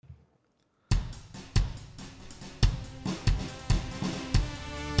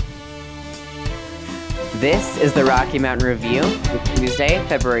This is the Rocky Mountain Review, it's Tuesday,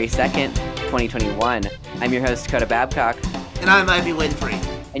 February 2nd, 2021. I'm your host, Coda Babcock. And I'm Ivy Winfrey.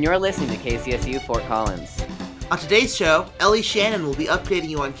 And you're listening to KCSU Fort Collins. On today's show, Ellie Shannon will be updating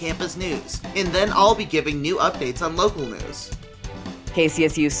you on campus news, and then I'll be giving new updates on local news.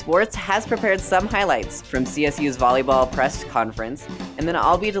 KCSU Sports has prepared some highlights from CSU's volleyball press conference, and then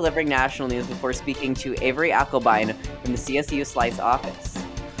I'll be delivering national news before speaking to Avery Applebine from the CSU Slice office.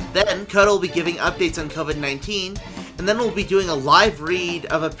 Then, Coda will be giving updates on COVID-19, and then we'll be doing a live read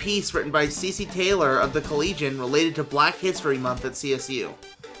of a piece written by Cece Taylor of the Collegian related to Black History Month at CSU.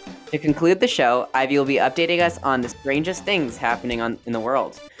 To conclude the show, Ivy will be updating us on the strangest things happening in the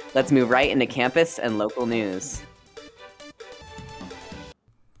world. Let's move right into campus and local news.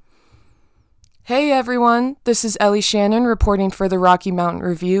 Hey everyone, this is Ellie Shannon reporting for the Rocky Mountain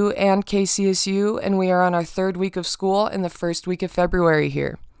Review and KCSU, and we are on our third week of school and the first week of February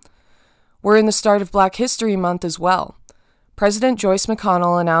here. We're in the start of Black History Month as well. President Joyce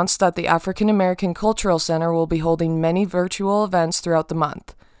McConnell announced that the African American Cultural Center will be holding many virtual events throughout the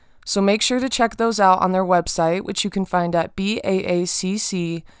month. So make sure to check those out on their website, which you can find at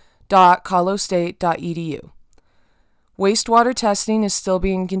baacc.colostate.edu. Wastewater testing is still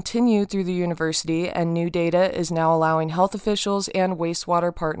being continued through the university, and new data is now allowing health officials and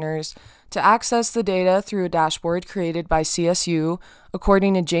wastewater partners to access the data through a dashboard created by CSU,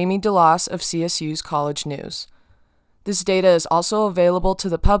 according to Jamie DeLoss of CSU's College News. This data is also available to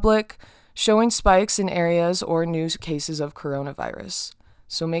the public, showing spikes in areas or new cases of coronavirus.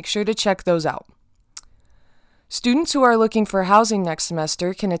 So make sure to check those out. Students who are looking for housing next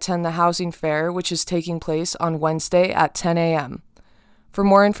semester can attend the housing fair, which is taking place on Wednesday at 10 a.m. For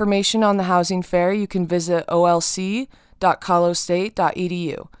more information on the housing fair, you can visit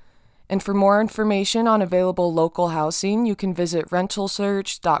olc.colostate.edu. And for more information on available local housing, you can visit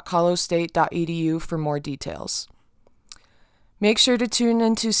rentalsearch.colostate.edu for more details. Make sure to tune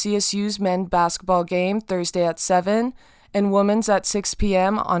into CSU's men's basketball game Thursday at 7 and women's at 6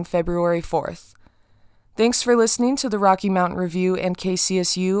 p.m. on February 4th. Thanks for listening to the Rocky Mountain Review and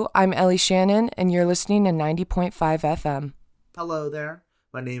KCSU. I'm Ellie Shannon, and you're listening to 90.5 FM. Hello there.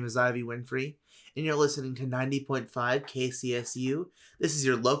 My name is Ivy Winfrey, and you're listening to 90.5 KCSU. This is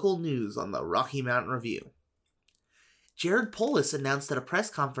your local news on the Rocky Mountain Review. Jared Polis announced at a press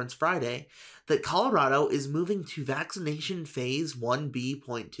conference Friday that Colorado is moving to vaccination phase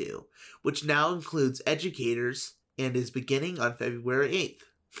 1B.2, which now includes educators and is beginning on February 8th.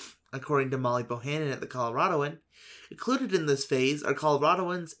 According to Molly Bohannon at the Coloradoan, included in this phase are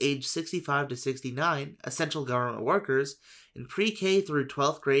Coloradoans aged 65 to 69, essential government workers, and pre-K through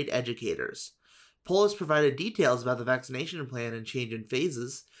 12th grade educators. Polis provided details about the vaccination plan and change in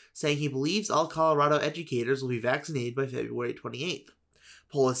phases, saying he believes all Colorado educators will be vaccinated by February 28th.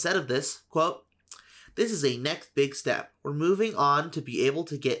 Polis said of this, quote, "This is a next big step. We're moving on to be able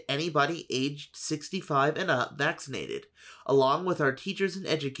to get anybody aged 65 and up vaccinated, along with our teachers and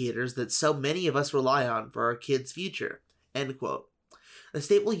educators that so many of us rely on for our kids' future." End quote. The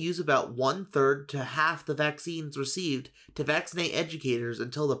state will use about 1/3 to half the vaccines received to vaccinate educators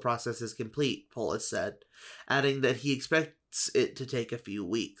until the process is complete, Polis said, adding that he expects it to take a few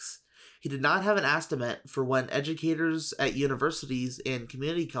weeks. He did not have an estimate for when educators at universities and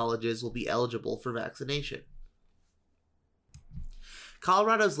community colleges will be eligible for vaccination.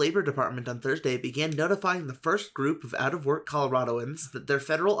 Colorado's Labor Department on Thursday began notifying the first group of out-of-work Coloradoans that their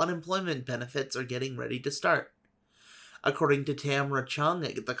federal unemployment benefits are getting ready to start. According to Tamara Chung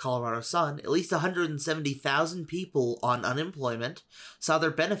at the Colorado Sun, at least 170,000 people on unemployment saw their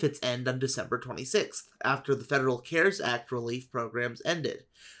benefits end on December 26th, after the Federal CARES Act relief programs ended.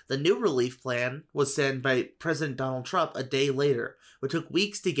 The new relief plan was signed by President Donald Trump a day later, but took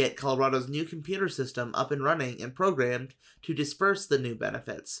weeks to get Colorado's new computer system up and running and programmed to disperse the new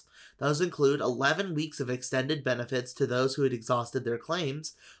benefits. Those include 11 weeks of extended benefits to those who had exhausted their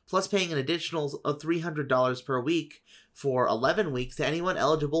claims, plus paying an additional of $300 per week for 11 weeks to anyone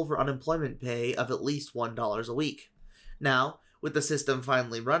eligible for unemployment pay of at least $1 a week. Now, with the system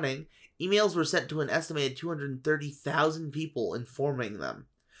finally running, emails were sent to an estimated 230,000 people informing them.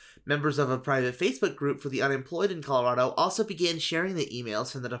 Members of a private Facebook group for the unemployed in Colorado also began sharing the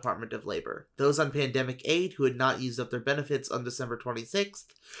emails from the Department of Labor. Those on pandemic aid who had not used up their benefits on December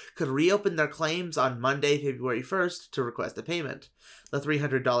 26th could reopen their claims on Monday, February 1st to request a payment. The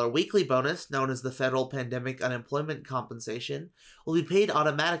 $300 weekly bonus, known as the Federal Pandemic Unemployment Compensation, will be paid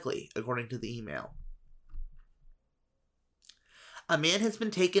automatically, according to the email. A man has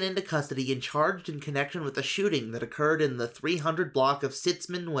been taken into custody and charged in connection with a shooting that occurred in the 300 block of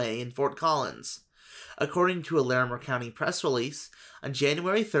Sitzman Way in Fort Collins. According to a Larimer County press release, on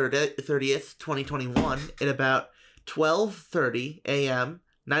January 30th, 2021, at about 12:30 a.m.,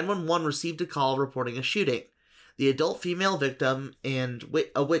 911 received a call reporting a shooting. The adult female victim and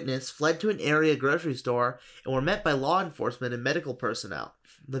a witness fled to an area grocery store and were met by law enforcement and medical personnel.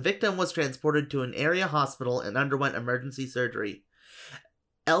 The victim was transported to an area hospital and underwent emergency surgery.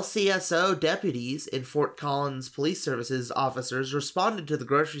 LCSO deputies and Fort Collins Police Services officers responded to the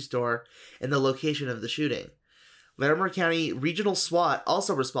grocery store and the location of the shooting. Larimer County Regional SWAT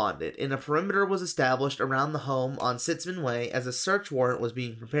also responded, and a perimeter was established around the home on Sitzman Way as a search warrant was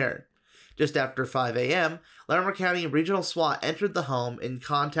being prepared. Just after 5 a.m., Larimer County Regional SWAT entered the home and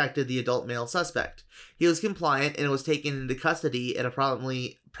contacted the adult male suspect. He was compliant and was taken into custody at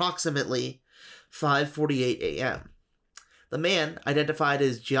approximately 5:48 a.m. The man, identified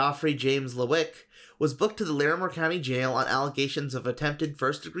as Geoffrey James Lewick, was booked to the Larimer County Jail on allegations of attempted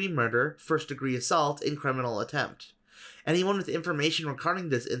first-degree murder, first-degree assault, and criminal attempt. Anyone with information regarding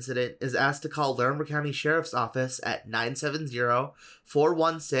this incident is asked to call Larimer County Sheriff's Office at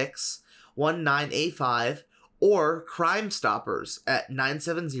 970-416-1985 or Crime Stoppers at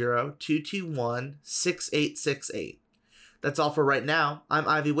 970-221-6868. That's all for right now. I'm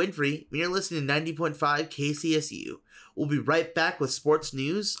Ivy Winfrey, and you're listening to 90.5 KCSU. We'll be right back with sports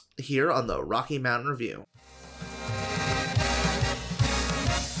news here on the Rocky Mountain Review.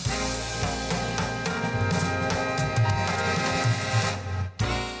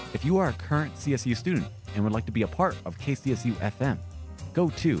 If you are a current CSU student and would like to be a part of KCSU FM, go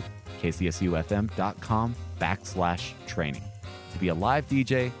to kcsufm.com/training to be a live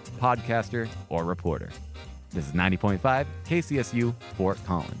DJ, podcaster, or reporter. This is 90.5 KCSU Fort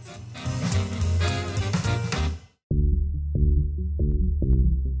Collins.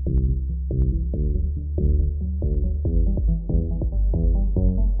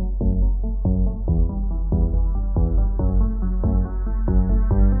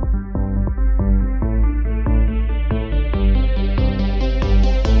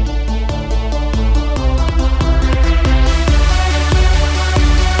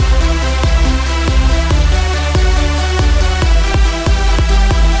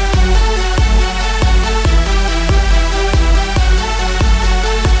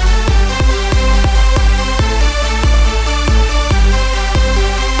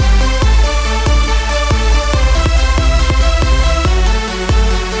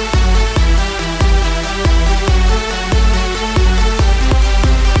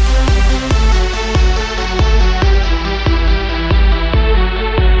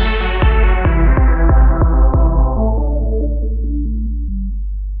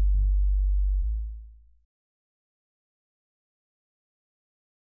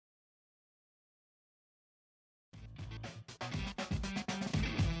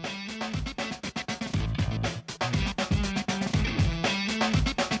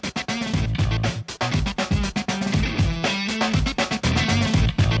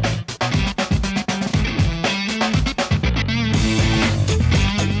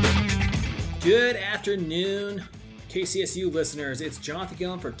 Good afternoon, KCSU listeners. It's Jonathan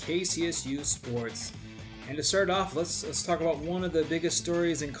Gillen for KCSU Sports. And to start off, let's talk about one of the biggest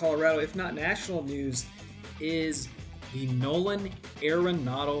stories in Colorado, if not national news, is the Nolan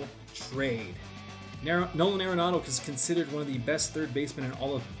Arenado trade. Nolan Arenado is considered one of the best third basemen in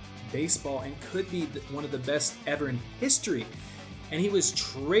all of baseball and could be one of the best ever in history. And he was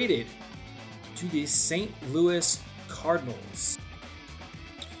traded to the St. Louis Cardinals.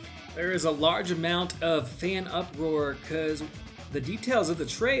 There is a large amount of fan uproar because the details of the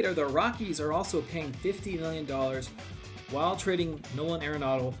trade are the Rockies are also paying $50 million while trading Nolan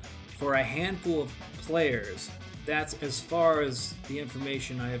Arenado for a handful of players. That's as far as the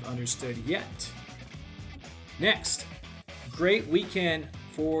information I have understood yet. Next, great weekend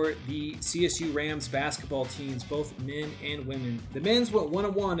for the CSU Rams basketball teams, both men and women. The men's went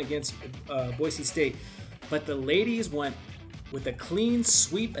 1-1 against Boise State, but the ladies went with a clean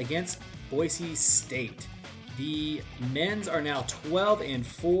sweep against Boise State. The men's are now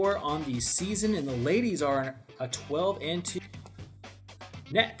 12-4 on the season, and the ladies are a 12-2.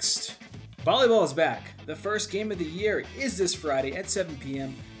 Next, volleyball is back. The first game of the year is this Friday at 7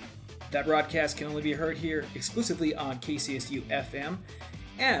 p.m. That broadcast can only be heard here exclusively on KCSU FM.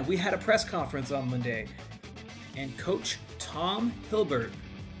 And we had a press conference on Monday, and Coach Tom Hilbert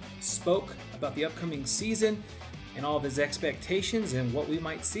spoke about the upcoming season and all of his expectations and what we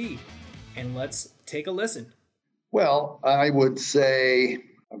might see. And let's take a listen. Well, I would say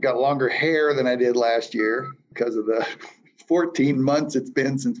I've got longer hair than I did last year because of the 14 months it's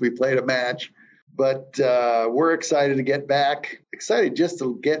been since we played a match. But we're excited to get back, excited just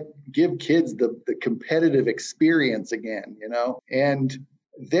to give kids the competitive experience again, and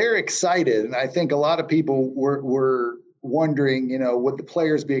they're excited. And I think a lot of people were wondering, would the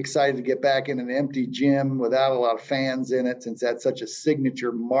players be excited to get back in an empty gym without a lot of fans in it, since that's such a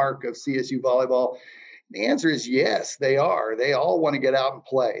signature mark of CSU volleyball? The answer is yes, they are. They all want to get out and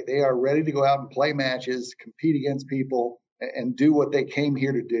play. They are ready to go out and play matches, compete against people, and do what they came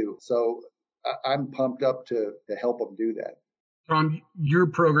here to do. So I'm pumped up to help them do that. Tom, your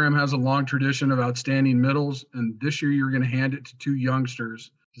program has a long tradition of outstanding middles, and this year you're going to hand it to two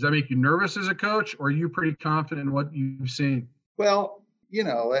youngsters. Does that make you nervous as a coach, or are you pretty confident in what you've seen? Well,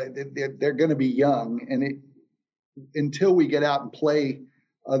 they're going to be young, and until we get out and play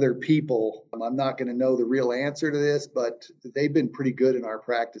other people, I'm not going to know the real answer to this, but they've been pretty good in our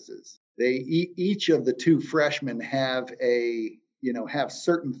practices. Each of the two freshmen have have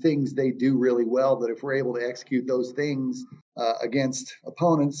certain things they do really well, that if we're able to execute those things against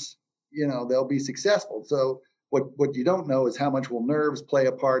opponents, they'll be successful. So what you don't know is how much will nerves play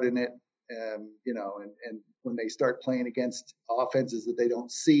a part in it, and when they start playing against offenses that they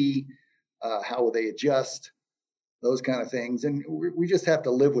don't see, how will they adjust, those kind of things. And we just have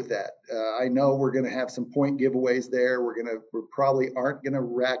to live with that. I know we're going to have some point giveaways there. We probably aren't going to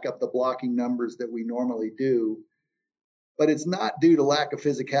rack up the blocking numbers that we normally do, but it's not due to lack of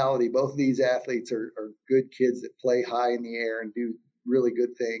physicality. Both of these athletes are good kids that play high in the air and do really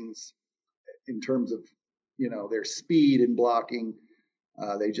good things in terms of, their speed and blocking.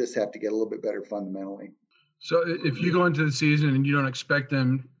 They just have to get a little bit better fundamentally. So if you go into the season and you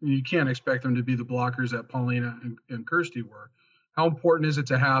can't expect them to be the blockers that Paulina and Kirsty were, how important is it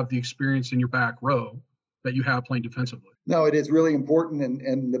to have the experience in your back row that you have playing defensively? No, it is really important,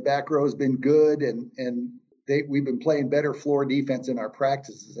 and the back row has been good, and we've been playing better floor defense in our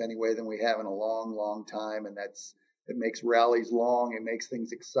practices anyway than we have in a long, long time, and it makes rallies long, it makes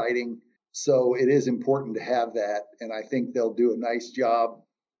things exciting. So it is important to have that, and I think they'll do a nice job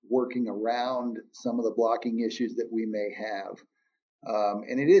working around some of the blocking issues that we may have.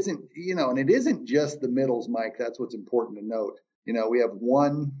 And it isn't just the middles, Mike. That's what's important to note. We have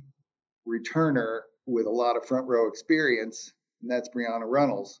one returner with a lot of front row experience, and that's Brianna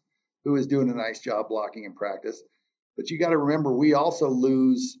Runnels, who is doing a nice job blocking in practice. But you got to remember, we also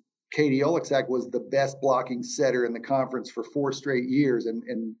lose Katie Oleksak, was the best blocking setter in the conference for 4 straight years,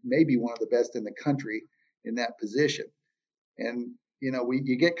 and maybe one of the best in the country in that position. And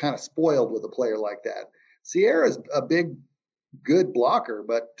you get kind of spoiled with a player like that. Sierra's a big, good blocker,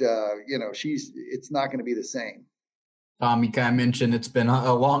 but it's not going to be the same. Tom, you kind of mentioned it's been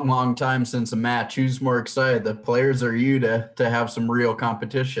a long, long time since a match. Who's more excited, the players or you, to have some real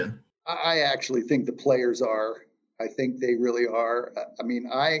competition? I actually think the players are. I think they really are. I mean,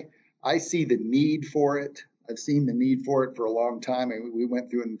 I see the need for it. I've seen the need for it for a long time. And we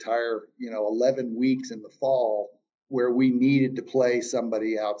went through an entire, 11 weeks in the fall where we needed to play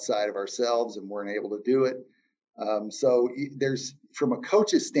somebody outside of ourselves and weren't able to do it. So there's, from a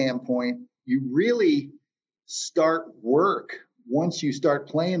coach's standpoint, you really start work once you start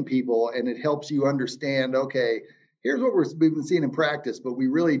playing people, and it helps you understand, okay, here's what we've been seeing in practice, but we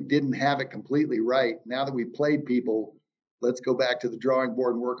really didn't have it completely right. Now that we've played people, let's go back to the drawing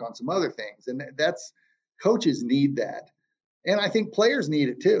board and work on some other things. And coaches need that. And I think players need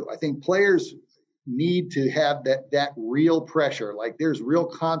it too. I think players need to have that real pressure. Like, there's real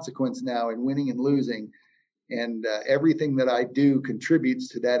consequence now in winning and losing, and everything that I do contributes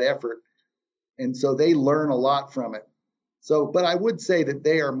to that effort. And so they learn a lot from it. But I would say that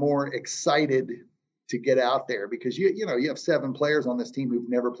they are more excited to get out there, because you have 7 players on this team who've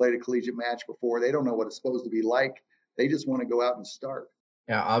never played a collegiate match before. They don't know what it's supposed to be like. They just want to go out and start.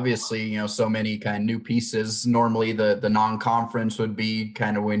 Yeah, obviously, so many kind of new pieces. Normally the non-conference would be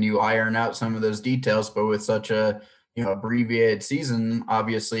kind of when you iron out some of those details, but with such a, abbreviated season,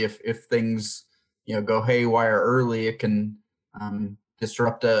 obviously if things, go haywire early, it can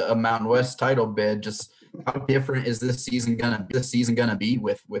disrupt a Mountain West title bid. Just how different is this season gonna be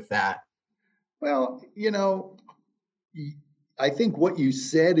with that? Well, I think what you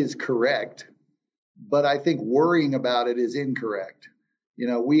said is correct, but I think worrying about it is incorrect.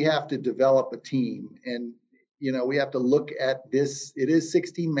 We have to develop a team, and, we have to look at this. It is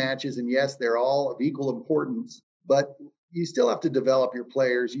 16 matches, and yes, they're all of equal importance, but you still have to develop your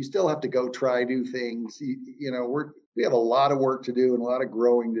players. You still have to go try new things. We have a lot of work to do and a lot of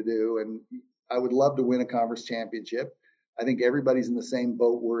growing to do, and I would love to win a conference championship. I think everybody's in the same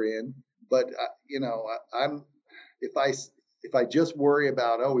boat we're in, but if I just worry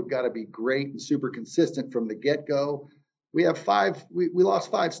about, we've got to be great and super consistent from the get-go, we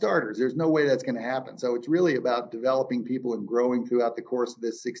lost 5 starters. There's no way that's going to happen. So it's really about developing people and growing throughout the course of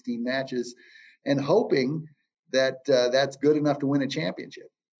this 16 matches and hoping that that's good enough to win a championship.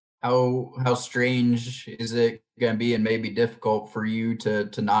 How strange is it going to be, and maybe difficult for you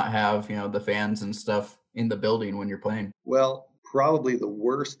to not have, the fans and stuff in the building when you're playing? Well, probably the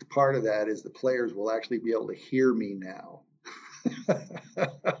worst part of that is the players will actually be able to hear me now.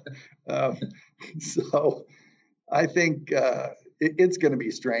 So I think it's going to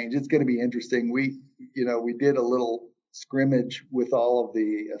be strange. It's going to be interesting. We did a little scrimmage with all of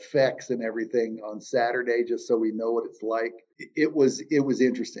the effects and everything on Saturday, just so we know what it's like. It was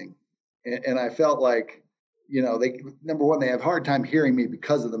interesting, and I felt like, number one, they have a hard time hearing me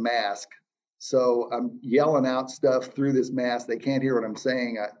because of the mask. So I'm yelling out stuff through this mask. They can't hear what I'm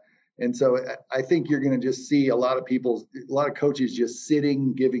saying. And so I think you're going to just see a lot of coaches just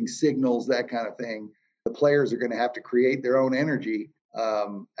sitting, giving signals, that kind of thing. The players are going to have to create their own energy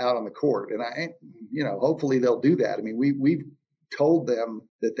out on the court. And hopefully they'll do that. I mean, we've told them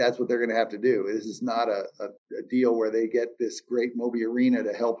that that's what they're going to have to do. This is not a deal where they get this great Moby Arena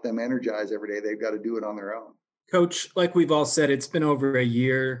to help them energize every day. They've got to do it on their own. Coach, like we've all said, it's been over a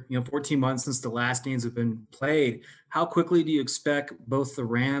year, 14 months since the last games have been played. How quickly do you expect both the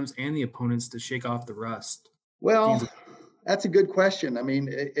Rams and the opponents to shake off the rust? Well, that's a good question. I mean,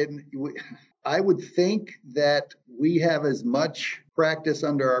 I would think that we have as much practice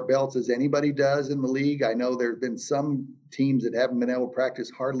under our belts as anybody does in the league. I know there have been some teams that haven't been able to practice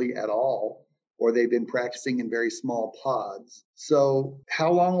hardly at all, or they've been practicing in very small pods. So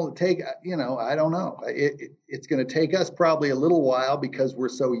how long will it take? I don't know. It's going to take us probably a little while because we're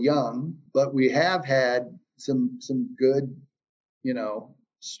so young, but we have had some good,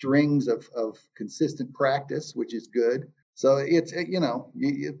 strings of consistent practice, which is good. So it's,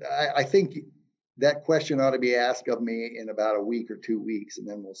 I think that question ought to be asked of me in about a week or 2 weeks, and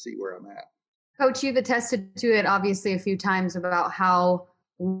then we'll see where I'm at. Coach, you've attested to it obviously a few times about how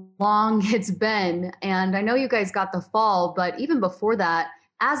long it's been. And I know you guys got the fall, but even before that,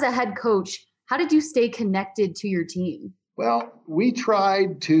 as a head coach, how did you stay connected to your team? Well, we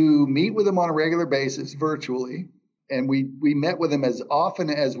tried to meet with them on a regular basis virtually, and we met with them as often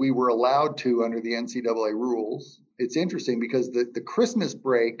as we were allowed to under the NCAA rules. It's interesting because the Christmas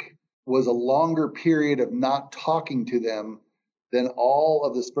break was a longer period of not talking to them than all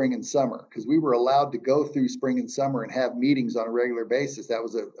of the spring and summer, because we were allowed to go through spring and summer and have meetings on a regular basis. That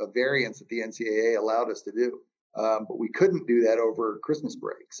was a variance that the NCAA allowed us to do. But we couldn't do that over Christmas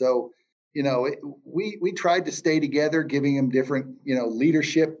break. So, we tried to stay together, giving them different,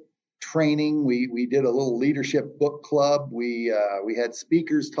 leadership training. We did a little leadership book club. We had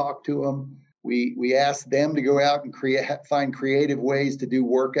speakers talk to them. We asked them to go out and find creative ways to do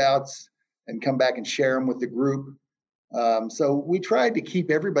workouts and come back and share them with the group. So we tried to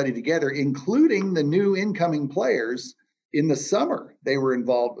keep everybody together, including the new incoming players. In the summer, they were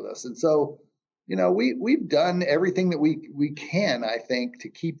involved with us. And so, we've done everything that we can, I think, to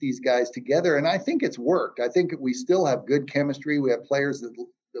keep these guys together. And I think it's worked. I think we still have good chemistry. We have players that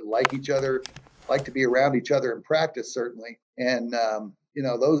like each other, like to be around each other in practice, certainly. And,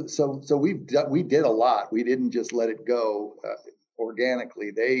 so we did a lot. We didn't just let it go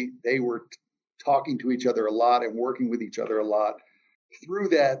organically. They were talking to each other a lot and working with each other a lot. Through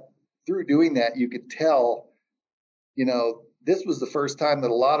doing that, you could tell, this was the first time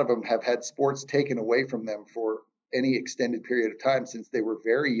that a lot of them have had sports taken away from them for any extended period of time since they were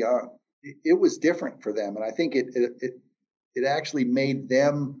very young. It was different for them. And I think it actually made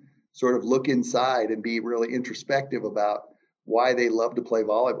them sort of look inside and be really introspective about why they love to play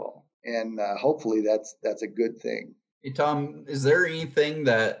volleyball. And hopefully that's a good thing. Hey, Tom, is there anything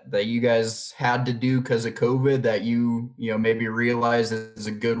that you guys had to do because of COVID that you maybe realize is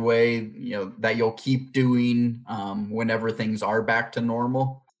a good way, that you'll keep doing whenever things are back to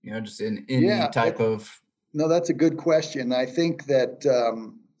normal, just in any type of... No, that's a good question. I think that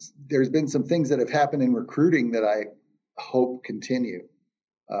there's been some things that have happened in recruiting that I hope continue.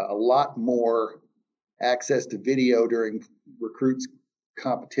 A lot more access to video during recruits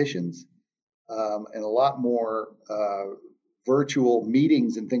competitions. And a lot more virtual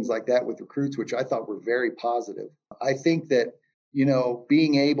meetings and things like that with recruits, which I thought were very positive. I think that,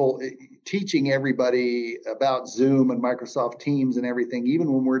 teaching everybody about Zoom and Microsoft Teams and everything,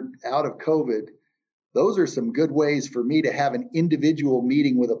 even when we're out of COVID, those are some good ways for me to have an individual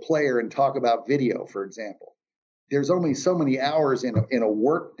meeting with a player and talk about video, for example. There's only so many hours in a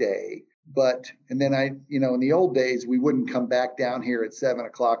work day, and then in the old days, we wouldn't come back down here at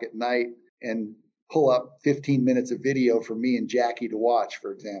 7:00 at night and pull up 15 minutes of video for me and Jackie to watch,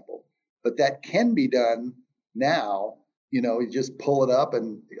 for example. But that can be done now you just pull it up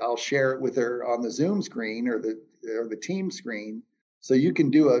and I'll share it with her on the Zoom screen or the team screen. So you can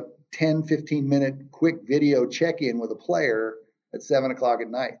do a 10, 15 minute quick video check-in with a player at 7:00 at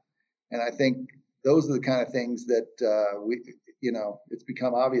night. And I think those are the kind of things that it's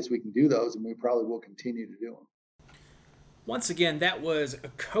become obvious we can do those, and we probably will continue to do them. Once again, that was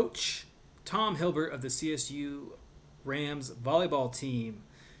Coach Tom Hilbert of the CSU Rams volleyball team.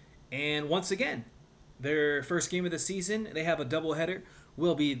 And once again, their first game of the season, they have a doubleheader,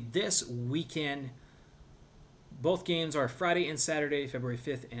 will be this weekend. Both games are Friday and Saturday, February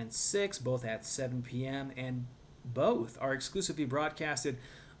 5th and 6th, both at 7 p.m. And both are exclusively broadcasted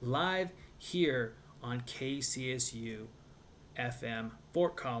live here on KCSU FM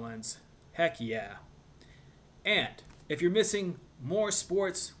Fort Collins. Heck yeah. And if you're missing more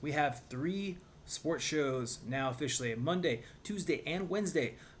sports, we have 3 sports shows now officially Monday, Tuesday, and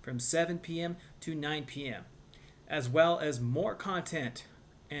Wednesday from 7 p.m. to 9 p.m. As well as more content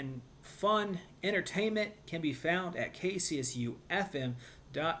and fun entertainment can be found at kcsufm.com.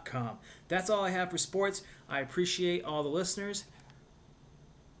 That's all I have for sports. I appreciate all the listeners.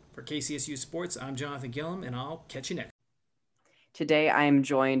 For KCSU Sports, I'm Jonathan Gillum, and I'll catch you next. Today, I am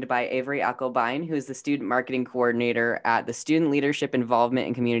joined by Avery Ackelbein, who is the Student Marketing Coordinator at the Student Leadership Involvement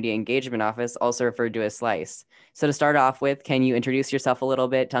and Community Engagement Office, also referred to as SLICE. So to start off with, can you introduce yourself a little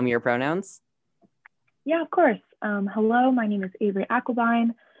bit? Tell me your pronouns. Yeah, of course. Hello, my name is Avery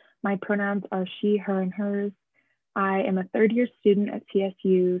Ackelbein. My pronouns are she, her, and hers. I am a third-year student at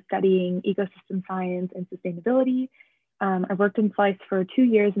CSU studying ecosystem science and sustainability. I've worked in SLICE for 2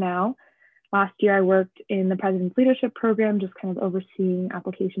 years now. Last year, I worked in the President's Leadership Program, just kind of overseeing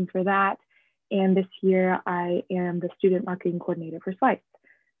applications for that. And this year, I am the Student Marketing Coordinator for SLICE.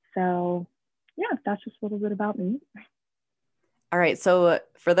 So yeah, that's just a little bit about me. All right, so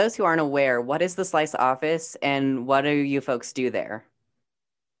for those who aren't aware, what is the SLICE office and what do you folks do there?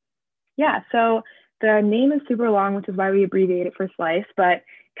 Yeah, so the name is super long, which is why we abbreviate it for SLICE, but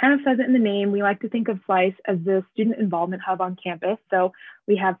kind of says it in the name. We like to think of SLICE as the student involvement hub on campus. So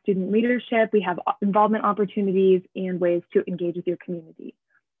we have student leadership, we have involvement opportunities and ways to engage with your community.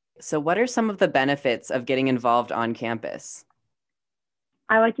 So what are some of the benefits of getting involved on campus?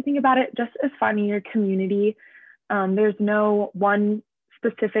 I like to think about it just as finding your community. There's no one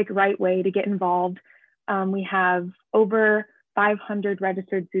specific right way to get involved. We have over 500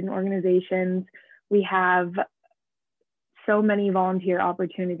 registered student organizations. We have so many volunteer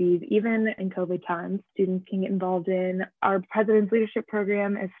opportunities. Even in COVID times, students can get involved in. Our President's Leadership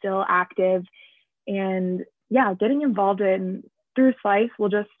Program is still active. And yeah, getting involved through SLICE will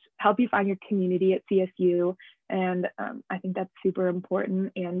just help you find your community at CSU. And I think that's super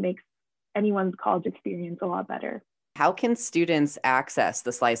important and makes anyone's college experience a lot better. How can students access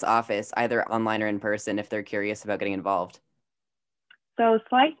the SLICE office, either online or in person, if they're curious about getting involved? So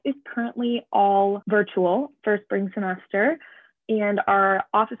SLICE is currently all virtual for spring semester, and our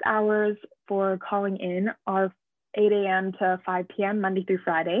office hours for calling in are 8 a.m. to 5 p.m. Monday through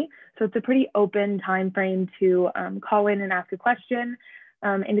Friday. So it's a pretty open time frame to call in and ask a question.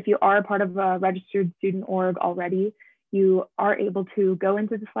 And if you are a part of a registered student org already, you are able to go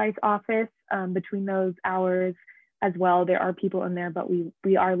into the SLICE office between those hours as well. There are people in there, but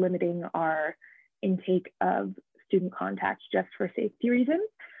we are limiting our intake of student contacts just for safety reasons.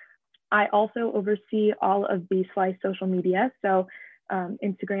 I also oversee all of the SLICE social media. So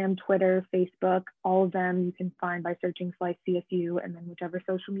Instagram, Twitter, Facebook, all of them you can find by searching SLICE CSU and then whichever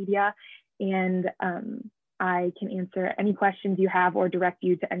social media. And I can answer any questions you have or direct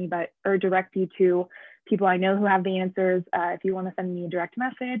you to anybody or direct you to people I know who have the answers. If you want to send me a direct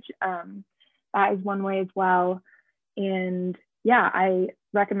message, that is one way as well. And yeah, I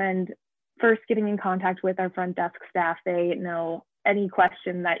recommend first getting in contact with our front desk staff. They know any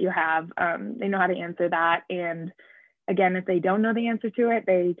question that you have, they know how to answer that. And again, if they don't know the answer to it,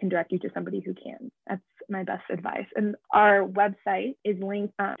 they can direct you to somebody who can. That's my best advice. And our website is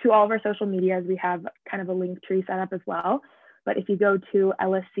linked to all of our social medias. We have kind of a link tree set up as well. But if you go to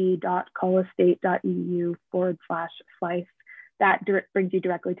lsc.colestate.edu/SLICE, that brings you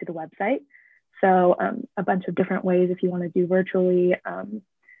directly to the website. So a bunch of different ways if you want to do virtually,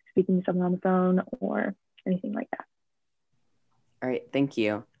 speaking to someone on the phone or anything like that. All right, thank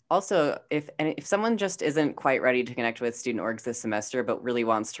you. Also, if someone just isn't quite ready to connect with student orgs this semester, but really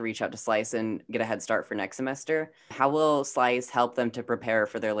wants to reach out to SLICE and get a head start for next semester, how will SLICE help them to prepare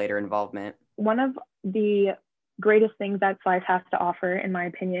for their later involvement? One of the greatest things that SLICE has to offer, in my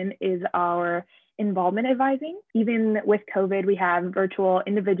opinion, is our involvement advising. Even with COVID, we have virtual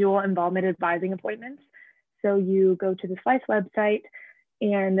individual involvement advising appointments. So you go to the SLICE website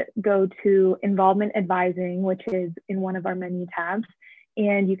and go to involvement advising, which is in one of our menu tabs.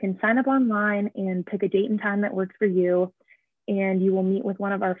 And you can sign up online and pick a date and time that works for you. And you will meet with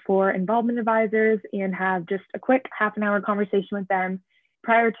one of our 4 involvement advisors and have just a quick half-an-hour conversation with them.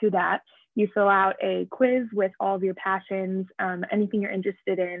 Prior to that, you fill out a quiz with all of your passions, anything you're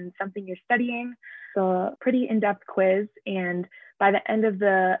interested in, something you're studying. So a pretty in-depth quiz. And by the end of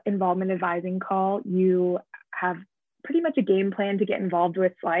the involvement advising call, you have pretty much a game plan to get involved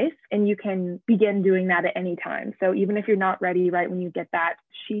with Slice, and you can begin doing that at any time. So even if you're not ready right when you get that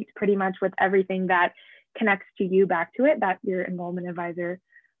sheet, pretty much with everything that connects to you back to it, that your involvement advisor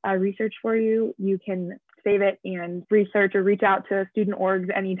researched for you, you can save it and research or reach out to student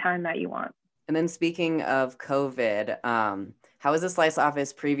orgs anytime that you want. And then speaking of COVID, how has the Slice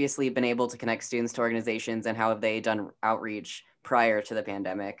office previously been able to connect students to organizations, and how have they done outreach prior to the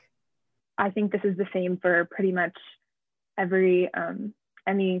pandemic? I think this is the same for pretty much every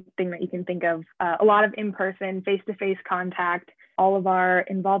anything that you can think of. A lot of in-person, face-to-face contact. All of our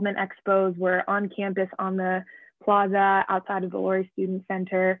involvement expos were on campus on the plaza outside of the Laurie Student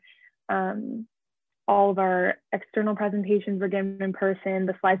Center. All of our external presentations were given in person.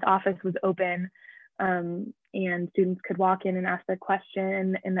 The Slice office was open, and students could walk in and ask their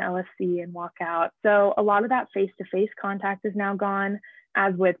question in the LSC and walk out. So a lot of that face-to-face contact is now gone.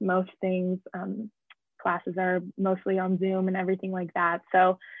 As with most things, classes are mostly on Zoom and everything like that.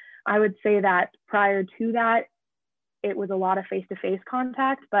 So I would say that prior to that, it was a lot of face-to-face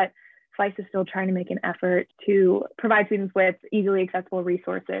contact, but Slice is still trying to make an effort to provide students with easily accessible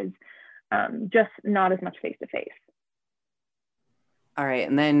resources, just not as much face-to-face. All right,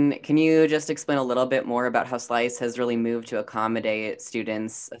 and then can you just explain a little bit more about how Slice has really moved to accommodate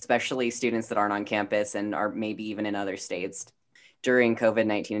students, especially students that aren't on campus and are maybe even in other states during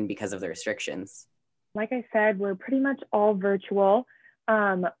COVID-19 and because of the restrictions? Like I said, we're pretty much all virtual.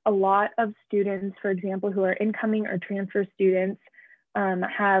 A lot of students, for example, who are incoming or transfer students,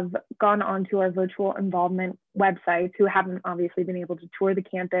 have gone onto our virtual involvement websites, who haven't obviously been able to tour the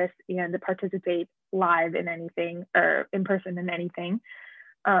campus and participate live in anything or in person in anything.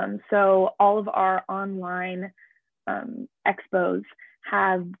 So all of our online expos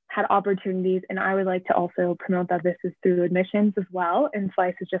have had opportunities, and I would like to also promote that this is through admissions as well, and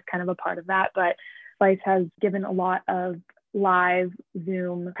Slice is just kind of a part of that, but Slice has given a lot of live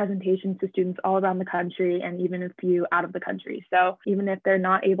Zoom presentations to students all around the country and even a few out of the country. So even if they're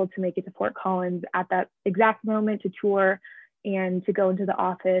not able to make it to Fort Collins at that exact moment to tour and to go into the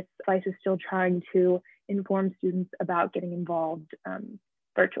office, Slice is still trying to inform students about getting involved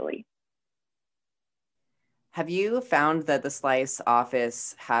virtually. Have you found that the Slice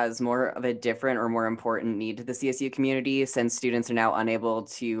office has more of a different or more important need to the CSU community, since students are now unable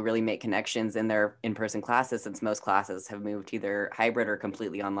to really make connections in their in-person classes, since most classes have moved either hybrid or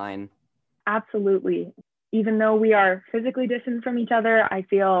completely online? Absolutely. Even though we are physically distant from each other, I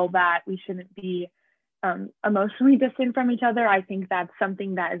feel that we shouldn't be emotionally distant from each other. I think that's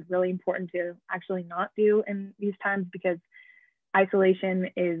something that is really important to actually not do in these times, because isolation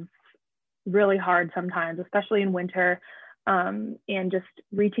is really hard sometimes, especially in winter, and just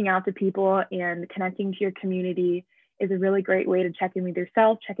reaching out to people and connecting to your community is a really great way to check in with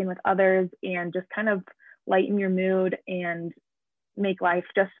yourself, check in with others, and just kind of lighten your mood and make life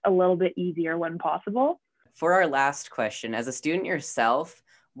just a little bit easier when possible. For our last question, as a student yourself,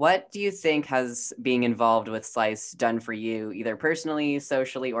 what do you think has being involved with Slice done for you, either personally,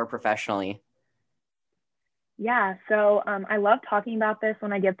 socially, or professionally? Yeah, so I love talking about this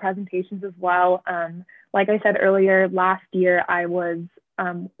when I give presentations as well. Like I said earlier, last year I was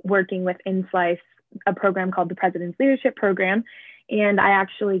working with InSlice, a program called the President's Leadership Program, and I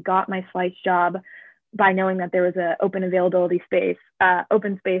actually got my Slice job by knowing that there was an open space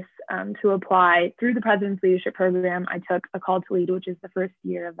to apply through the President's Leadership Program. I took a call to lead, which is the first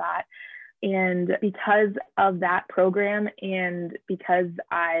year of that. And because of that program, and because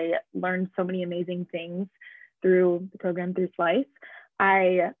I learned so many amazing things through the program through Slice,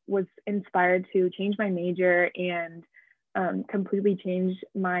 I was inspired to change my major and completely change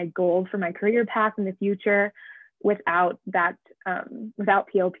my goals for my career path in the future. Without that, without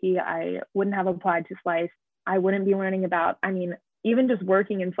PLP, I wouldn't have applied to Slice. I wouldn't be learning about, even just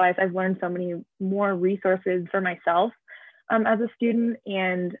working in Slice, I've learned so many more resources for myself as a student.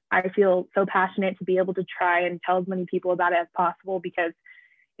 And I feel so passionate to be able to try and tell as many people about it as possible, because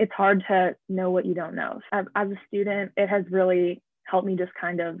it's hard to know what you don't know. As a student, it has really helped me just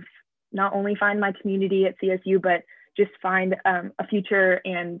kind of not only find my community at CSU, but just find a future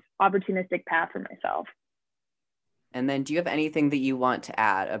and opportunistic path for myself. And then do you have anything that you want to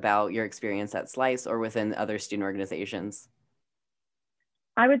add about your experience at Slice or within other student organizations?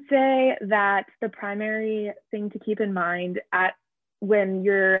 I would say that the primary thing to keep in mind when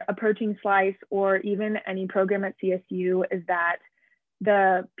you're approaching SLICE or even any program at CSU is that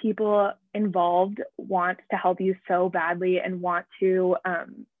the people involved want to help you so badly and want to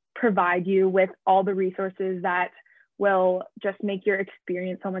provide you with all the resources that will just make your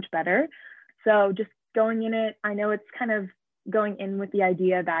experience so much better. So just going in it, I know it's kind of going in with the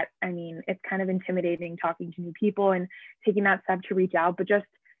idea that, it's kind of intimidating talking to new people and taking that step to reach out, but just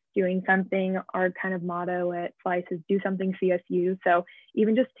doing something. Our kind of motto at SLICE is do something CSU. So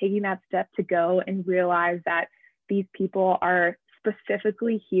even just taking that step to go and realize that these people are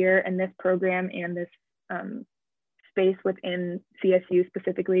specifically here in this program and this space within CSU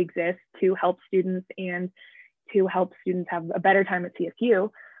specifically exists to help students and to help students have a better time at CSU.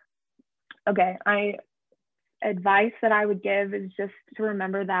 Okay, advice that I would give is just to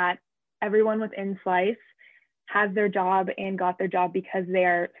remember that everyone within SLICE has their job and got their job because they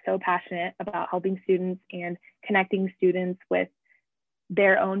are so passionate about helping students and connecting students with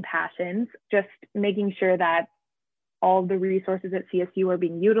their own passions, just making sure that all the resources at CSU are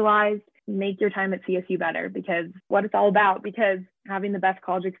being utilized. Make your time at CSU better, because what it's all about, because having the best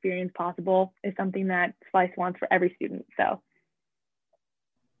college experience possible is something that SLICE wants for every student. So.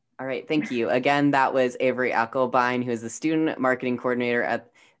 All right, thank you. Again, that was Avery Ackelbein, who is the student marketing coordinator at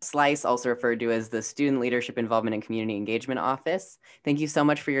SLICE, also referred to as the Student Leadership Involvement and Community Engagement Office. Thank you so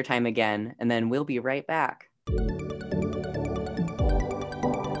much for your time again, and then we'll be right back.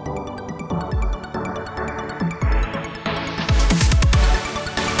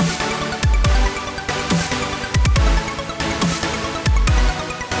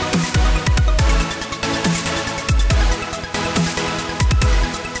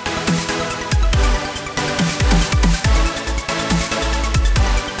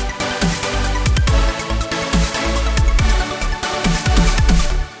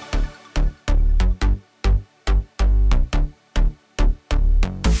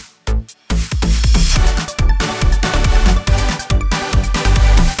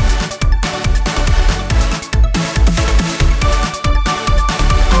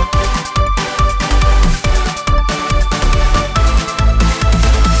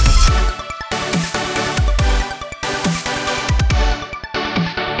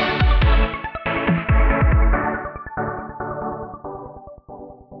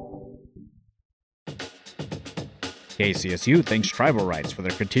 KCSU thanks Tribal Rights for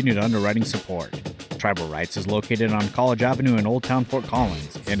their continued underwriting support. Tribal Rights is located on College Avenue in Old Town Fort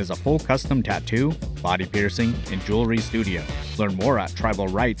Collins and is a full custom tattoo, body piercing, and jewelry studio. Learn more at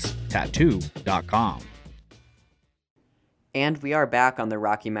tribalrightstattoo.com. And we are back on the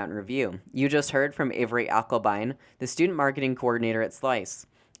Rocky Mountain Review. You just heard from Avery Ackelbein, the student marketing coordinator at SLICE.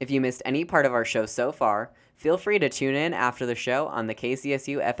 If you missed any part of our show so far, feel free to tune in after the show on the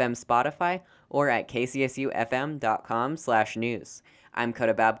KCSU FM Spotify or at kcsufm.com/news. I'm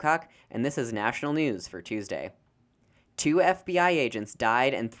Coda Babcock, and this is National News for Tuesday. 2 FBI agents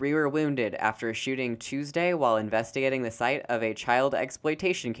died and 3 were wounded after a shooting Tuesday while investigating the site of a child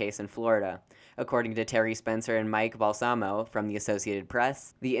exploitation case in Florida. According to Terry Spencer and Mike Balsamo from the Associated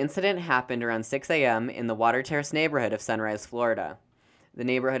Press, the incident happened around 6 a.m. in the Water Terrace neighborhood of Sunrise, Florida. The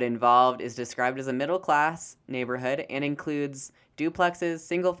neighborhood involved is described as a middle-class neighborhood and includes duplexes,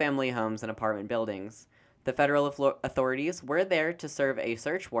 single-family homes, and apartment buildings. The federal authorities were there to serve a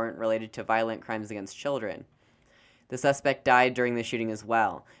search warrant related to violent crimes against children. The suspect died during the shooting as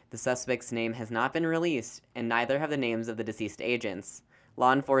well. The suspect's name has not been released, and neither have the names of the deceased agents.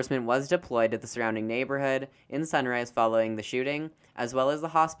 Law enforcement was deployed to the surrounding neighborhood in Sunrise following the shooting, as well as the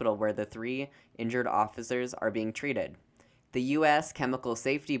hospital where the 3 injured officers are being treated. The U.S. Chemical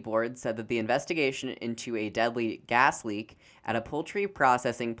Safety Board said that the investigation into a deadly gas leak at a poultry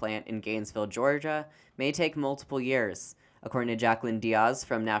processing plant in Gainesville, Georgia, may take multiple years. According to Jacqueline Diaz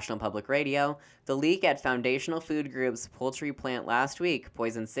from National Public Radio, the leak at Foundational Food Group's poultry plant last week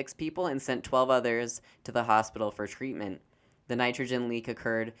poisoned 6 people and sent 12 others to the hospital for treatment. The nitrogen leak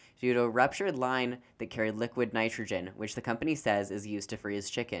occurred due to a ruptured line that carried liquid nitrogen, which the company says is used to freeze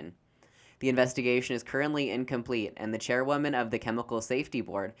chicken. The investigation is currently incomplete, and the chairwoman of the Chemical Safety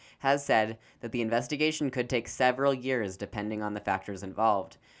Board has said that the investigation could take several years depending on the factors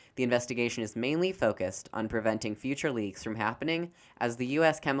involved. The investigation is mainly focused on preventing future leaks from happening, as the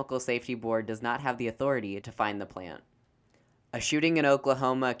U.S. Chemical Safety Board does not have the authority to find the plant. A shooting in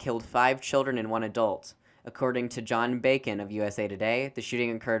Oklahoma killed 5 children and 1 adult. According to John Bacon of USA Today, the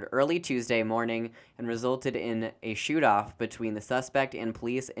shooting occurred early Tuesday morning and resulted in a shoot-off between the suspect and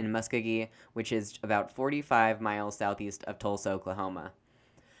police in Muskogee, which is about 45 miles southeast of Tulsa, Oklahoma.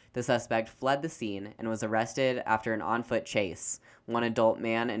 The suspect fled the scene and was arrested after an on-foot chase. One adult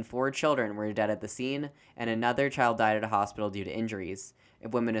man and 4 children were dead at the scene, and another child died at a hospital due to injuries. A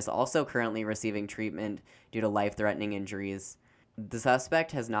woman is also currently receiving treatment due to life-threatening injuries. The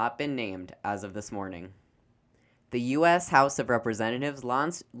suspect has not been named as of this morning. The U.S. House of Representatives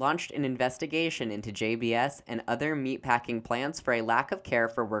launched an investigation into JBS and other meatpacking plants for a lack of care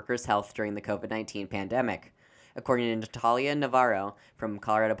for workers' health during the COVID-19 pandemic. According to Natalia Navarro from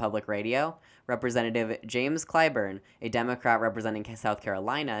Colorado Public Radio, Representative James Clyburn, a Democrat representing South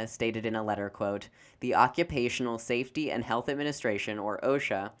Carolina, stated in a letter, quote, "The Occupational Safety and Health Administration, or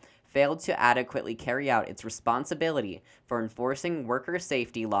OSHA, failed to adequately carry out its responsibility for enforcing worker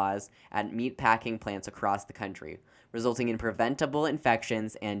safety laws at meatpacking plants across the country, resulting in preventable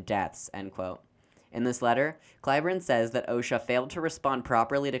infections and deaths," end quote. In this letter, Clyburn says that OSHA failed to respond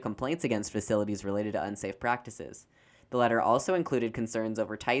properly to complaints against facilities related to unsafe practices. The letter also included concerns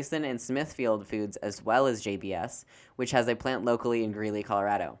over Tyson and Smithfield Foods as well as JBS, which has a plant locally in Greeley,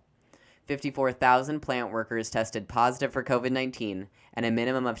 Colorado. 54,000 plant workers tested positive for COVID-19, and a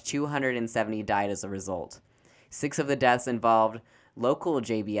minimum of 270 died as a result. 6 of the deaths involved local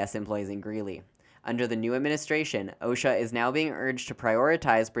JBS employees in Greeley. Under the new administration, OSHA is now being urged to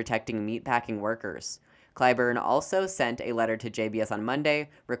prioritize protecting meatpacking workers. Clyburn also sent a letter to JBS on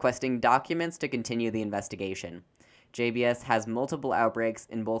Monday requesting documents to continue the investigation. JBS has multiple outbreaks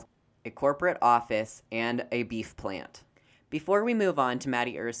in both a corporate office and a beef plant. Before we move on to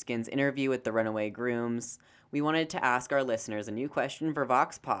Maddie Erskine's interview with the Runaway Grooms, we wanted to ask our listeners a new question for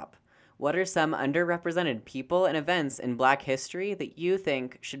Vox Pop. What are some underrepresented people and events in Black history that you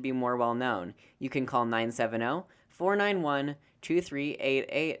think should be more well known? You can call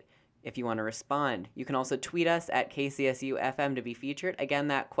 970-491-2388 if you want to respond. You can also tweet us at KCSU-FM to be featured. Again,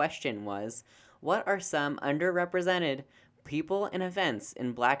 that question was, what are some underrepresented people and events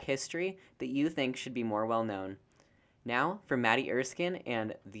in Black history that you think should be more well known? Now, for Maddie Erskine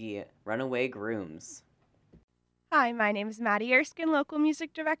and the Runaway Grooms. Hi, my name is Maddie Erskine, local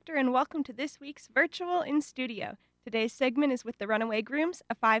music director, and welcome to this week's Virtual in Studio. Today's segment is with the Runaway Grooms,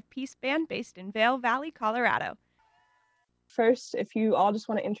 a 5-piece band based in Vail Valley, Colorado. First, if you all just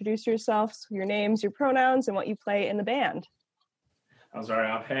want to introduce yourselves, your names, your pronouns, and what you play in the band. I'll start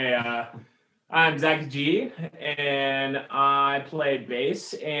off. Hey, I'm Zach G, and I play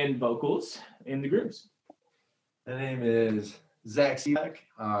bass and vocals in the Grooms. My name is Zach Seabeck.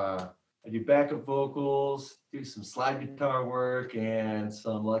 I do backup vocals, do some slide guitar work, and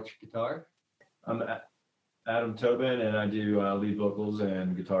some electric guitar. I'm Adam Tobin, and I do lead vocals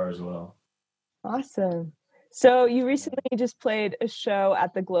and guitar as well. Awesome. So you recently just played a show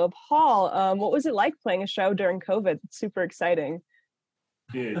at the Globe Hall. What was it like playing a show during COVID? It's super exciting.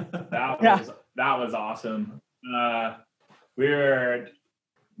 Dude, that was awesome.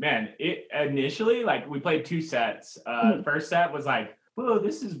 Initially, like, we played 2 sets. The first set was like, whoa,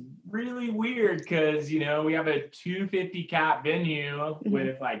 this is really weird because, we have a 250 cap venue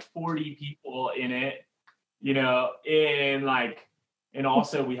with like 40 people in it, and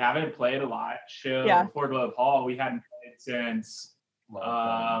also we haven't played a live show before Globe Hall. We hadn't played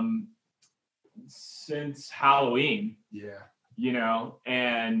since Halloween. Yeah.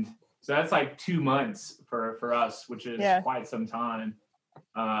 And so that's like 2 months for us, which is quite some time.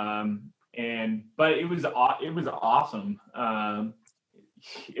 But it was awesome.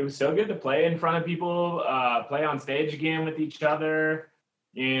 It was so good to play in front of people, play on stage again with each other,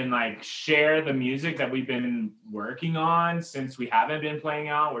 and like share the music that we've been working on since we haven't been playing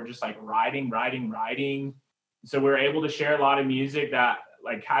out. We're just like writing. So we're able to share a lot of music that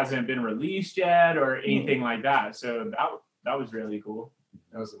like hasn't been released yet or anything like that. So that was really cool.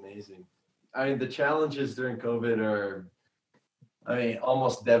 That was amazing. I mean, the challenges during COVID are,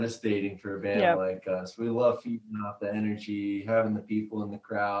 almost devastating for a band like us. We love feeding off the energy, having the people in the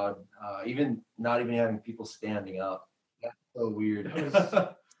crowd, not even having people standing up. That's so weird. It was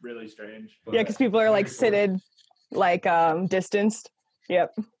really strange. Yeah, because people are like seated, like distanced.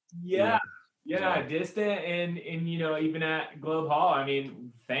 Yep. Yeah, distant, and even at Globe Hall,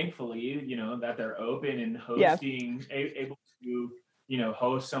 thankfully, that they're open and hosting, able to,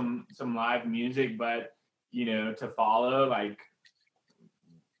 host some live music, but to follow like,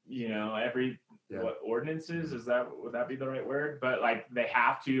 what ordinances would that be the right word? But like they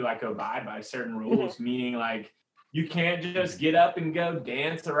have to like abide by certain rules, meaning like you can't just get up and go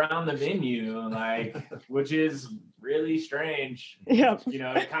dance around the venue, like, which is really strange. Yeah.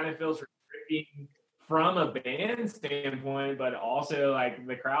 It kind of feels restricting from a band standpoint, but also like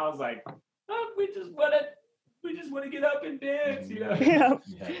the crowd's like, oh, we just want to get up and dance, Yeah,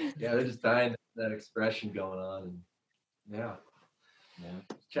 they're just dying that expression going on, and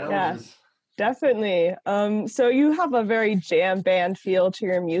Challenges. Definitely. So you have a very jam band feel to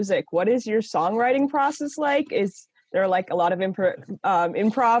your music. What is your songwriting process like? Is there like a lot of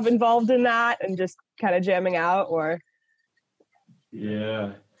improv involved in that and just kind of jamming out, or?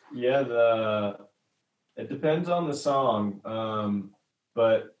 Yeah. It depends on the song.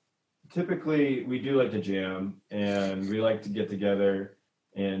 But typically we do like to jam, and we like to get together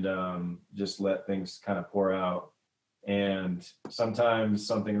and just let things kind of pour out. And sometimes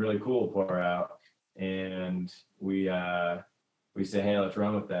something really cool will pour out, and we say, hey, let's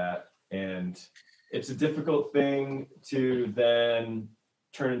run with that. And it's a difficult thing to then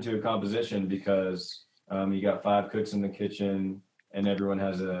turn into a composition, because you got 5 cooks in the kitchen, and everyone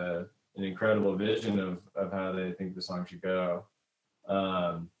has an incredible vision of how they think the song should go.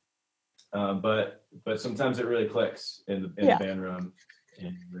 But sometimes it really clicks in the band room,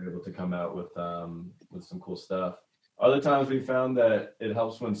 and we're able to come out with some cool stuff. Other times we found that it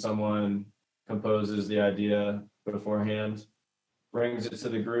helps when someone composes the idea beforehand, brings it to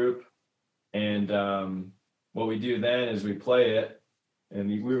the group, and what we do then is we play it. And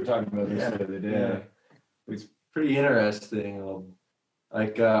we were talking about this the other day. Yeah. It's pretty interesting,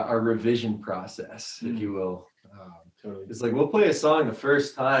 like our revision process, if you will. Totally. It's like we'll play a song the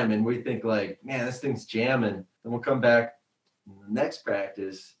first time and we think like, man, this thing's jamming. Then we'll come back in the next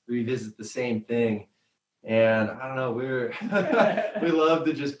practice, revisit the same thing. And I don't know, we love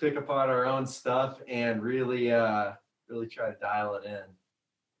to just pick apart our own stuff and really try to dial it in.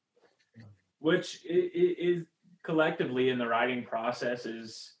 Which is collectively in the writing process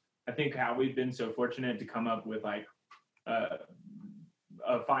is, I think, how we've been so fortunate to come up with like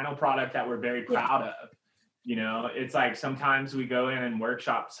a final product that we're very proud of. You know, it's like sometimes we go in and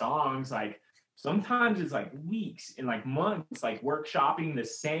workshop songs, like sometimes it's like weeks and like months, like workshopping the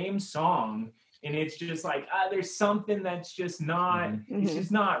same song. And it's just like, there's something that's just not, it's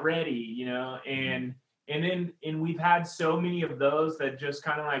just not ready, you know? And we've had so many of those that just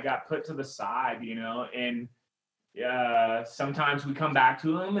kind of like got put to the side, you know? And sometimes we come back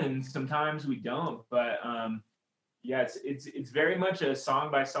to them and sometimes we don't, but yeah, it's very much a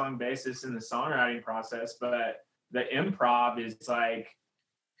song by song basis in the songwriting process, but the improv is like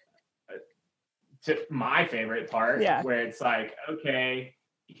my favorite part, where it's like, okay,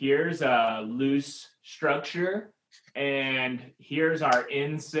 here's a loose structure and here's our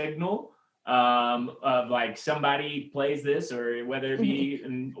end signal of like somebody plays this, or whether it be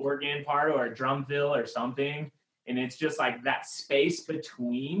an organ part or a drum fill or something, and it's just like that space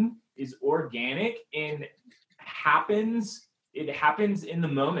between is organic and it happens in the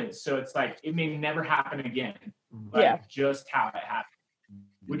moment. So it's like it may never happen again, like just how it happened,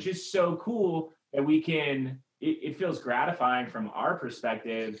 which is so cool that we can, it feels gratifying from our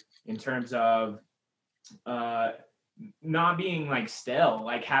perspective in terms of not being like stale,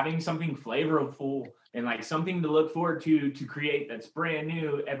 like having something flavorful and like something to look forward to create that's brand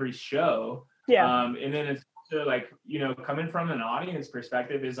new every show. And then it's also like, you know, coming from an audience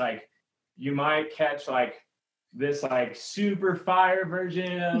perspective is like, you might catch like this like super fire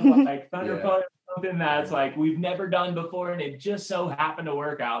version of like Thunderpunk, something that's like we've never done before, and it just so happened to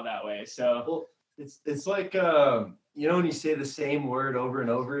work out that way. So it's like you know, when you say the same word over and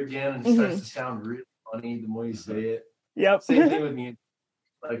over again and it starts to sound really funny the more you say it. Same thing with music.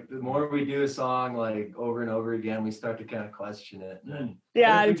 Like the more we do a song like over and over again, we start to kind of question it.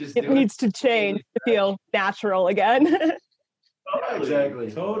 It needs to change to feel natural again.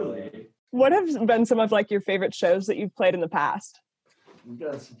 Exactly. Totally. What have been some of like your favorite shows that you've played in the past? We've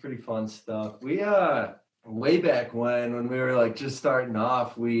got some pretty fun stuff. We way back when we were like just starting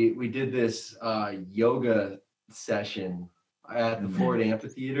off, we did this yoga session at the Ford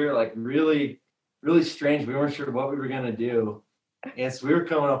Amphitheater, like really, really strange. We weren't sure what we were gonna do. And so we were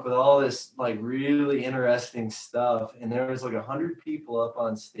coming up with all this like really interesting stuff. And there was like 100 people up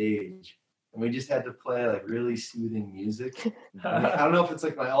on stage. And we just had to play like really soothing music. I don't know if it's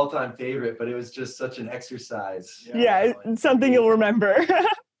like my all-time favorite, but it was just such an exercise. It's something you'll remember.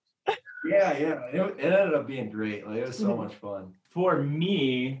 It ended up being great. Like it was so much fun. For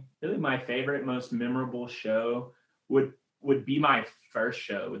me, really my favorite, most memorable show would be my first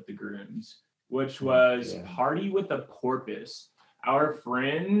show with the Grooms, which was Party with a Porpoise. Our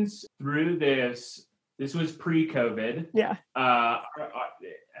friends through this was pre-COVID.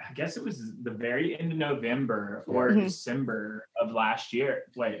 I guess it was the very end of November or December of last year.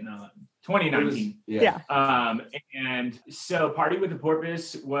 2019. And so Party with the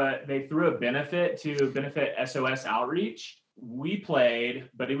Porpoise, they threw a benefit to benefit SOS Outreach. We played,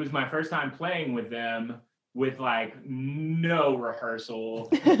 but it was my first time playing with them with like no rehearsal,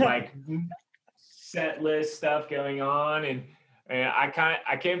 like set list stuff going on. And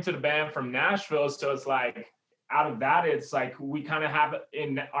I came to the band from Nashville, so it's like out of that, it's like we kind of have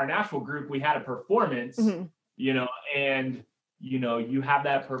in our Nashville group, we had a performance, you know, and you know, you have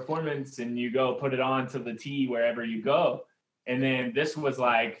that performance and you go put it on to the T wherever you go. And then this was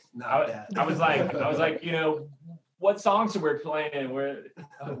like, I was like, you know, what songs are we playing?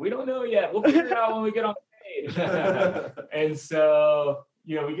 We don't know yet. We'll figure it out when we get on stage. And so,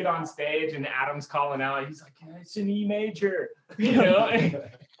 you know, we get on stage and Adam's calling out. He's like, yeah, it's an E major, you know, and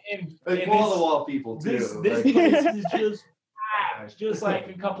wall-to-wall people too. This place is just packed, just like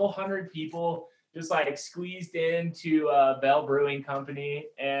a couple hundred people, just like squeezed into Bell Brewing Company,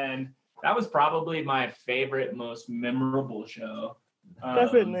 and that was probably my favorite, most memorable show.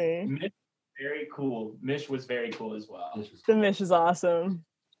 Definitely. Mish, very cool. Mish was very cool as well. The Mish is awesome.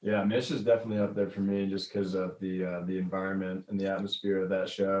 Yeah, Mish is definitely up there for me just because of the environment and the atmosphere of that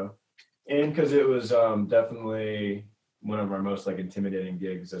show, and because it was definitely one of our most like intimidating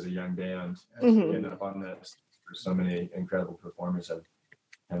gigs as a young band. And up on that, so many incredible performers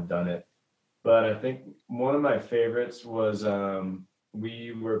have done it. But I think one of my favorites was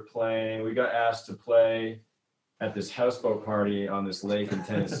we got asked to play at this houseboat party on this lake in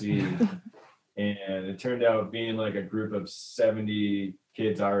Tennessee. And it turned out being like a group of 70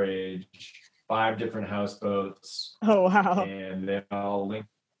 kids our age, 5 different houseboats. Oh, wow. And they all linked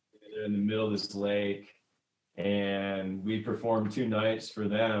together in the middle of this lake. And we performed 2 nights for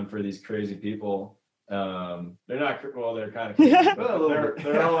them, for these crazy people. They're kind of crazy, but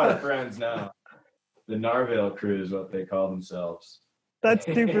they're all our friends now. The Narvale crew is what they call themselves. That's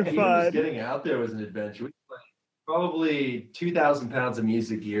super fun. Just getting out there was an adventure. We played probably 2,000 pounds of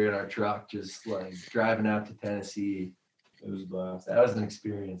music gear in our truck, just like driving out to Tennessee. It was a blast. That was an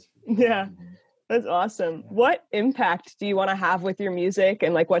experience. Yeah, that's awesome. What impact do you want to have with your music,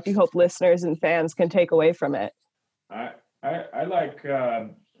 and like what do you hope listeners and fans can take away from it? I like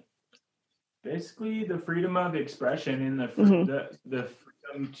basically the freedom of expression and the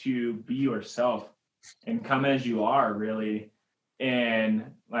freedom to be yourself and come as you are, really. And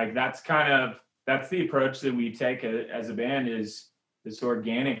like that's the approach that we take as a band, is this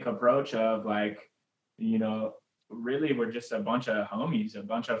organic approach of like, you know, really we're just a bunch of homies, a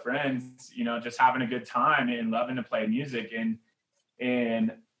bunch of friends, you know, just having a good time and loving to play music.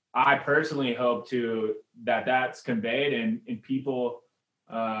 And I personally hope that's conveyed and people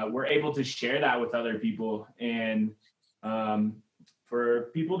we're able to share that with other people, and for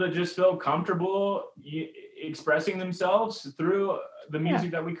people to just feel comfortable expressing themselves through the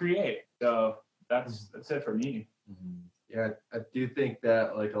music that we create. So that's it for me. Yeah, I do think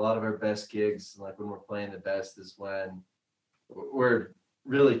that like a lot of our best gigs, like when we're playing the best, is when we're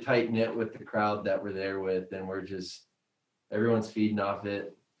really tight knit with the crowd that we're there with, and everyone's feeding off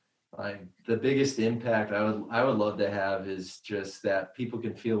it. Like the biggest impact I would love to have is just that people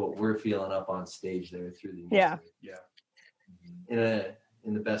can feel what we're feeling up on stage there through the music. Yeah.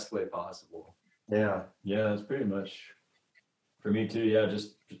 In the best way possible. Yeah, that's pretty much for me too. Yeah,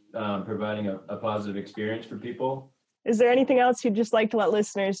 just providing a positive experience for people. Is there anything else you'd just like to let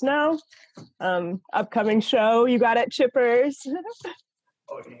listeners know? Upcoming show you got at Chippers?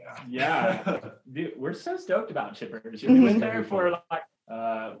 Oh yeah. Dude, we're so stoked about Chippers. We went there for like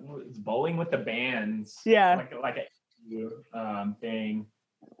bowling with the bands. Yeah. Like a thing.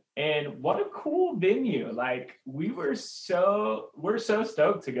 And what a cool venue. Like we're so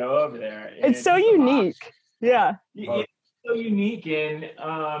stoked to go over there. It's so unique. Yeah. It's so unique. And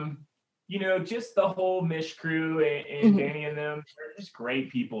you know, just the whole Mish crew and Danny and them, they're just great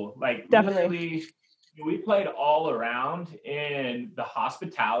people. Like definitely we played all around, and the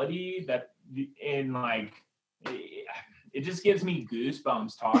hospitality it just gives me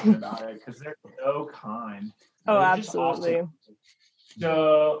goosebumps talking about it, because they're so kind. Oh, absolutely. Awesome.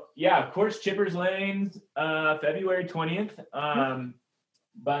 So yeah, of course, Chippers Lanes, February 20th.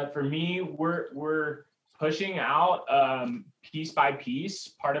 But for me, we're pushing out Piece by Piece,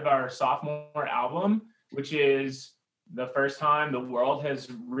 part of our sophomore album, which is the first time the world has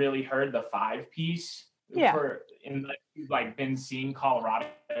really heard the 5-piece. Yeah. We've been seeing Colorado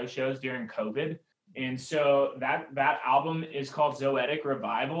shows during COVID. And so that album is called Zoetic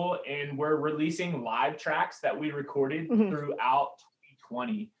Revival, and we're releasing live tracks that we recorded throughout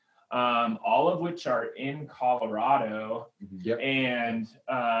 2020, all of which are in Colorado. Yep. And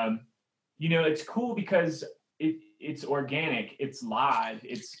you know, it's cool because it's organic, it's live,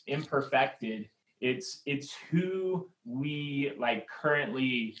 it's imperfected, it's who we like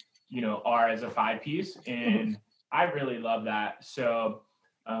currently, you know, are as a 5-piece, and I really love that. So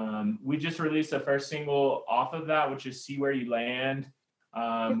we just released the first single off of that, which is See Where You Land.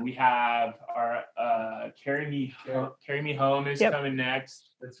 We have our Carry Me Home is coming next.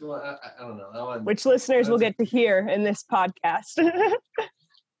 That's what I don't know. That one, which listeners will get to hear in this podcast.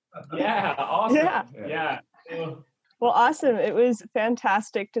 Yeah, awesome. Yeah. Well, awesome. It was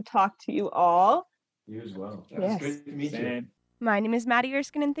fantastic to talk to you all. You as well. It was great to meet you. My name is Maddie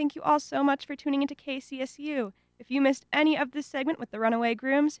Erskine, and thank you all so much for tuning into KCSU. If you missed any of this segment with the Runaway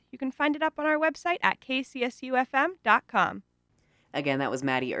Grooms, you can find it up on our website at kcsufm.com. Again, that was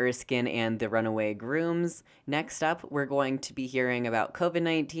Maddie Erskine and the Runaway Grooms. Next up, we're going to be hearing about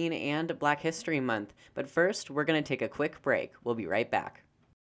COVID-19 and Black History Month. But first, we're going to take a quick break. We'll be right back.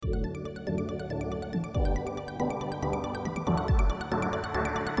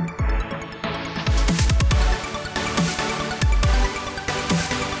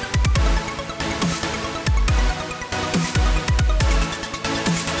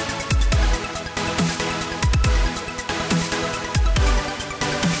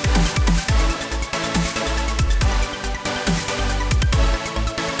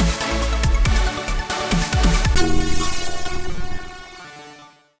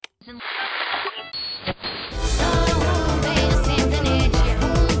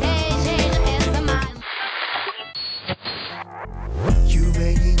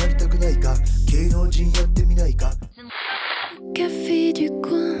 Café du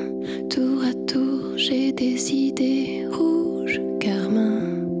coin, tour à tour, j'ai des idées rouges,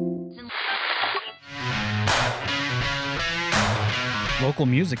 carmin. Local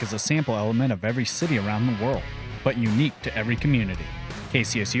music is a sample element of every city around the world, but unique to every community.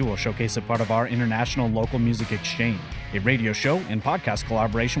 KCSU will showcase a part of our International Local Music Exchange, a radio show and podcast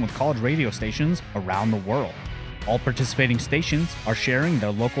collaboration with college radio stations around the world. All participating stations are sharing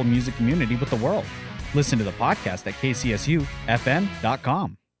their local music community with the world. Listen to the podcast at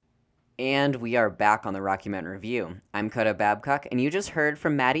kcsufm.com. And we are back on the Rocky Mountain Review. I'm Coda Babcock, and you just heard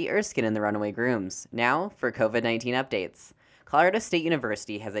from Maddie Erskine and the Runaway Grooms. Now for COVID-19 updates. Colorado State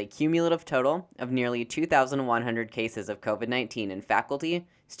University has a cumulative total of nearly 2,100 cases of COVID-19 in faculty,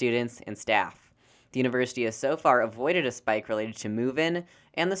 students, and staff. The university has so far avoided a spike related to move-in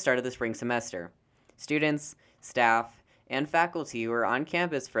and the start of the spring semester. Students, staff, and faculty who are on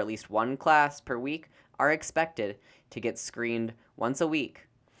campus for at least one class per week are expected to get screened once a week.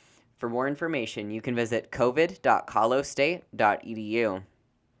 For more information, you can visit covid.colostate.edu.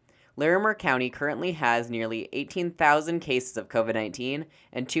 Larimer County currently has nearly 18,000 cases of COVID-19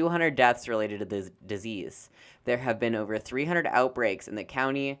 and 200 deaths related to the disease. There have been over 300 outbreaks in the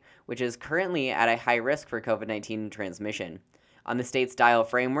county, which is currently at a high risk for COVID-19 transmission. On the state's dial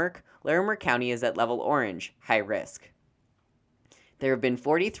framework, Larimer County is at level orange, high risk. There have been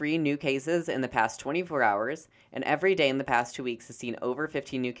 43 new cases in the past 24 hours, and every day in the past 2 weeks has seen over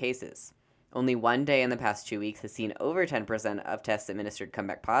 15 new cases. Only one day in the past 2 weeks has seen over 10% of tests administered come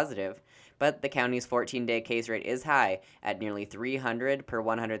back positive, but the county's 14-day case rate is high at nearly 300 per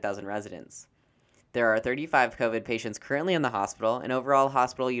 100,000 residents. There are 35 COVID patients currently in the hospital, and overall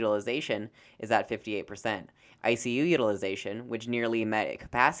hospital utilization is at 58%. ICU utilization, which nearly met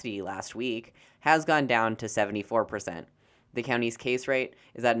capacity last week, has gone down to 74%. The county's case rate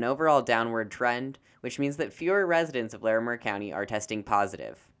is at an overall downward trend, which means that fewer residents of Larimer County are testing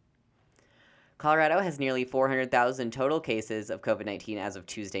positive. Colorado has nearly 400,000 total cases of COVID-19 as of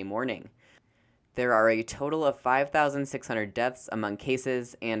Tuesday morning. There are a total of 5,600 deaths among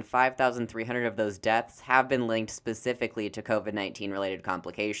cases, and 5,300 of those deaths have been linked specifically to COVID-19 related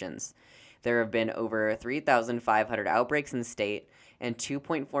complications. There have been over 3,500 outbreaks in the state, and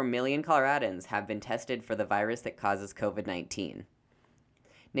 2.4 million Coloradans have been tested for the virus that causes COVID-19.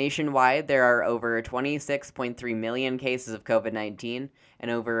 Nationwide, there are over 26.3 million cases of COVID-19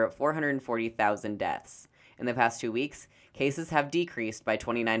 and over 440,000 deaths. In the past 2 weeks, cases have decreased by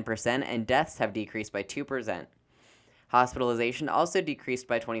 29% and deaths have decreased by 2%. Hospitalization also decreased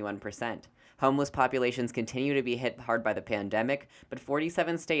by 21%. Homeless populations continue to be hit hard by the pandemic, but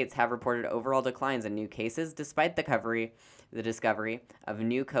 47 states have reported overall declines in new cases despite the discovery of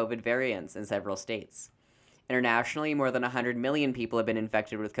new COVID variants in several states. Internationally, more than 100 million people have been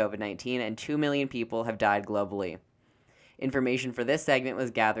infected with COVID-19 and 2 million people have died globally. Information for this segment was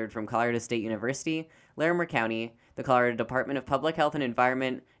gathered from Colorado State University, Larimer County, the Colorado Department of Public Health and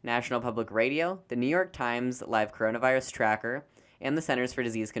Environment, National Public Radio, the New York Times Live Coronavirus Tracker, and the Centers for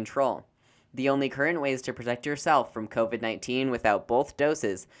Disease Control. The only current ways to protect yourself from COVID-19 without both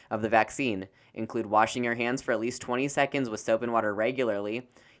doses of the vaccine include washing your hands for at least 20 seconds with soap and water regularly,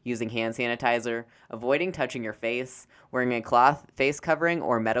 using hand sanitizer, avoiding touching your face, wearing a cloth face covering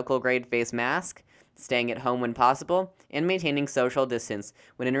or medical-grade face mask, staying at home when possible, and maintaining social distance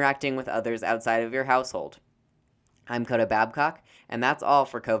when interacting with others outside of your household. I'm Coda Babcock, and that's all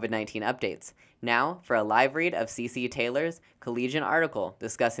for COVID-19 updates. Now, for a live read of CC Taylor's Collegian article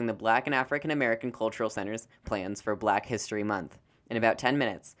discussing the Black and African American Cultural Center's plans for Black History Month. In about 10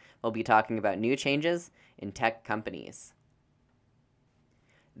 minutes, we'll be talking about new changes in tech companies.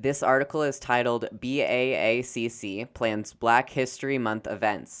 This article is titled BAACC Plans Black History Month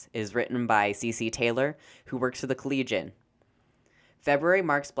Events. It is written by CC Taylor, who works for the Collegian. February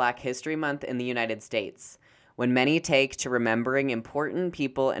marks Black History Month in the United States, when many take to remembering important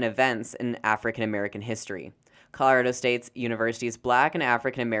people and events in African American history. Colorado State University's Black and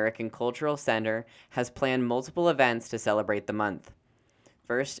African American Cultural Center has planned multiple events to celebrate the month.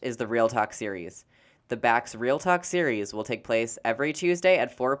 First is the Real Talk series. The BAC's Real Talk series will take place every Tuesday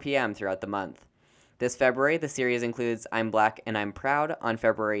at 4 p.m. throughout the month. This February, the series includes I'm Black and I'm Proud on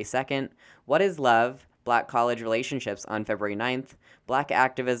February 2nd, What is Love? Black College Relationships on February 9th, Black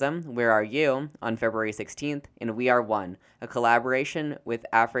Activism, Where Are You? On February 16th, and We Are One, a collaboration with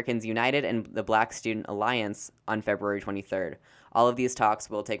Africans United and the Black Student Alliance on February 23rd. All of these talks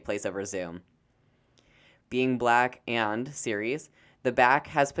will take place over Zoom. Being Black and series, the BAC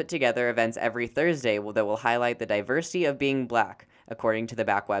has put together events every Thursday that will highlight the diversity of being Black, according to the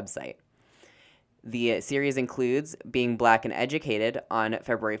BAC website. The series includes Being Black and Educated on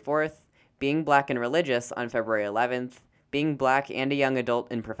February 4th, Being Black and Religious on February 11th, Being Black and a Young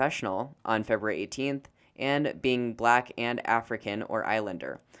Adult and Professional on February 18th, and Being Black and African or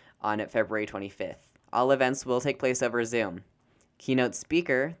Islander on February 25th. All events will take place over Zoom. Keynote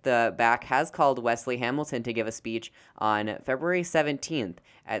speaker, the BAC has called Wesley Hamilton to give a speech on February 17th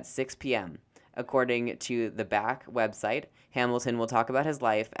at 6 p.m. According to the BAC website, Hamilton will talk about his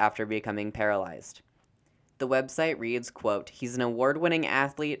life after becoming paralyzed. The website reads, quote, "He's an award-winning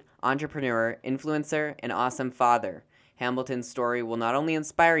athlete, entrepreneur, influencer, and awesome father. Hamilton's story will not only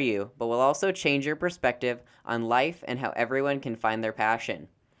inspire you, but will also change your perspective on life and how everyone can find their passion."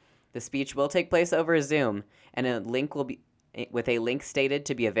 The speech will take place over Zoom, and a link stated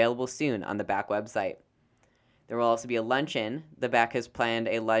to be available soon on the BAC website. There will also be a luncheon. The BAC has planned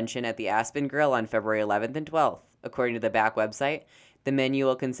a luncheon at the Aspen Grill on February 11th and 12th. According to the BAC website, the menu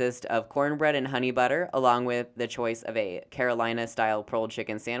will consist of cornbread and honey butter, along with the choice of a Carolina-style pulled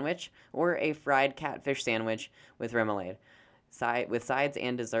chicken sandwich or a fried catfish sandwich with remoulade, with sides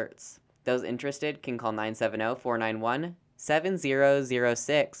and desserts. Those interested can call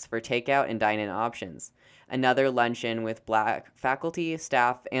 970-491-7006 for takeout and dine-in options. Another luncheon with Black faculty,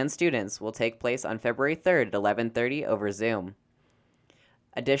 staff, and students will take place on February 3rd at 11:30 over Zoom.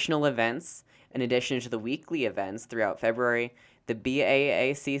 Additional events. In addition to the weekly events throughout February, the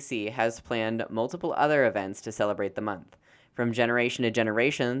BAACC has planned multiple other events to celebrate the month. From Generation to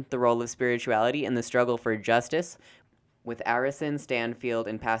Generation, the role of spirituality in the struggle for justice, with Arison Stanfield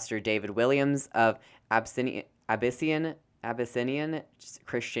and Pastor David Williams of Abyssinian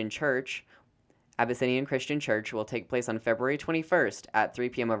Christian Church. Abyssinian Christian Church will take place on February 21st at 3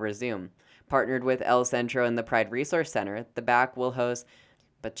 p.m. over Zoom. Partnered with El Centro and the Pride Resource Center, the BAC will host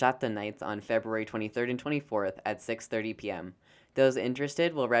Bachata Nights on February 23rd and 24th at 6:30 p.m. Those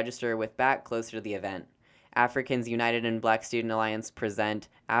interested will register with BAC closer to the event. Africans United and Black Student Alliance present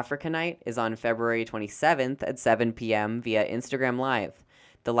Africa Night is on February 27th at 7 p.m. via Instagram Live.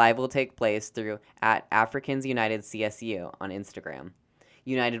 The live will take place through @Africans United CSU on Instagram.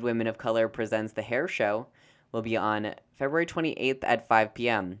 United Women of Color presents The Hair Show will be on February 28th at 5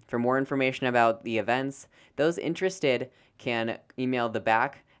 p.m. For more information about the events, those interested can email the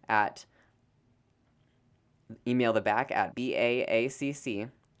BAC at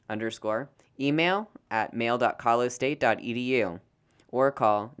baacc_email@mail.colostate.edu or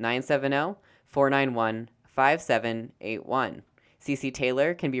call 970-491-5781. CC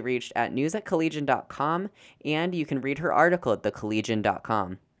Taylor can be reached at news@collegian.com, and you can read her article at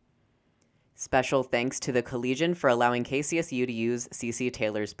thecollegian.com. Special thanks to the Collegian for allowing KCSU to use CC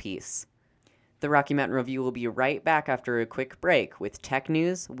Taylor's piece. The Rocky Mountain Review will be right back after a quick break with tech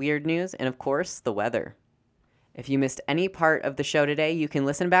news, weird news, and of course, the weather. If you missed any part of the show today, you can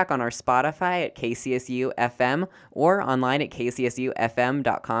listen back on our Spotify at KCSU FM or online at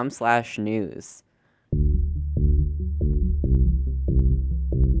kcsufm.com/news.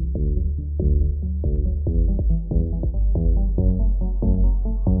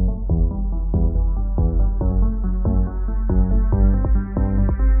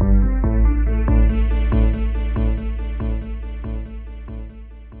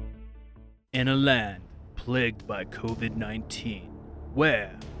 In a land plagued by COVID-19,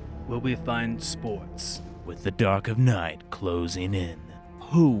 where will we find sports? With the dark of night closing in,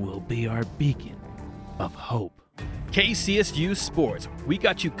 who will be our beacon of hope? KCSU Sports. We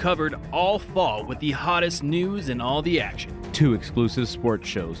got you covered all fall with the hottest news and all the action. 2 exclusive sports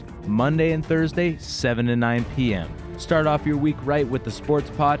shows, Monday and Thursday, 7 to 9 p.m. Start off your week right with the Sports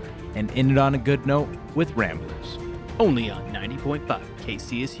Pod and end it on a good note with Ramblers. Only on 90.5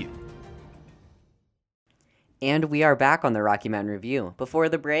 KCSU. And we are back on the Rocky Mountain Review. Before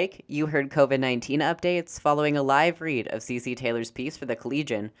the break, you heard COVID-19 updates following a live read of CC Taylor's piece for the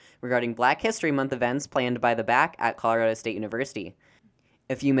Collegian regarding Black History Month events planned by the BAC at Colorado State University.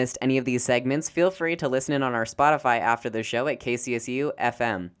 If you missed any of these segments, feel free to listen in on our Spotify after the show at KCSU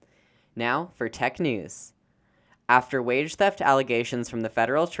FM. Now for tech news. After wage theft allegations from the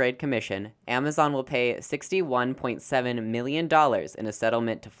Federal Trade Commission, Amazon will pay $61.7 million in a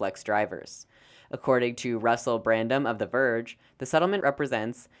settlement to Flex drivers. According to Russell Brandom of The Verge, the settlement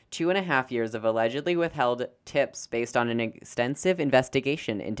represents 2.5 years of allegedly withheld tips based on an extensive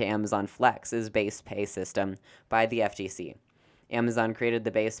investigation into Amazon Flex's base pay system by the FTC. Amazon created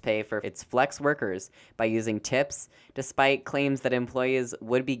the base pay for its Flex workers by using tips, despite claims that employees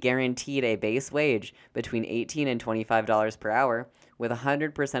would be guaranteed a base wage between $18 and $25 per hour, with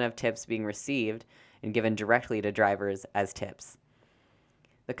 100% of tips being received and given directly to drivers as tips.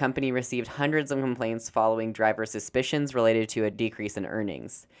 The company received hundreds of complaints following driver suspicions related to a decrease in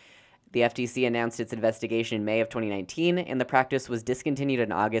earnings. The FTC announced its investigation in May of 2019, and the practice was discontinued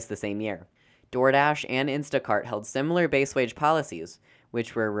in August the same year. DoorDash and Instacart held similar base wage policies,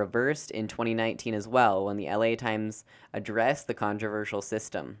 which were reversed in 2019 as well when the LA Times addressed the controversial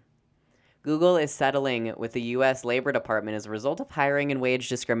system. Google is settling with the U.S. Labor Department as a result of hiring and wage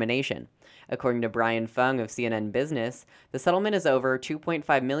discrimination. According to Brian Fung of CNN Business, the settlement is over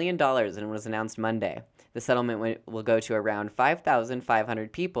 $2.5 million and was announced Monday. The settlement will go to around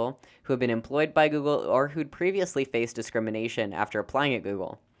 5,500 people who have been employed by Google or who'd previously faced discrimination after applying at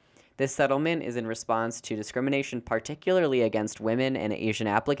Google. This settlement is in response to discrimination particularly against women and Asian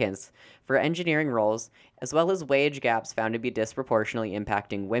applicants for engineering roles, as well as wage gaps found to be disproportionately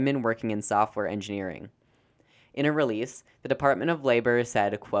impacting women working in software engineering. In a release, the Department of Labor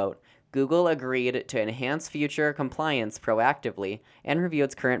said, quote, Google agreed to enhance future compliance proactively and review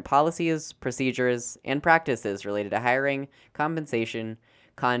its current policies, procedures, and practices related to hiring, compensation,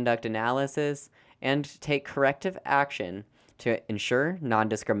 conduct analysis, and take corrective action to ensure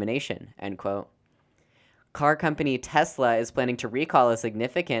non-discrimination, end quote. Car company Tesla is planning to recall a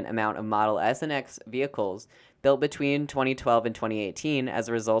significant amount of Model S and X vehicles built between 2012 and 2018 as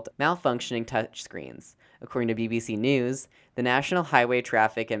a result of malfunctioning touchscreens. According to BBC News, the National Highway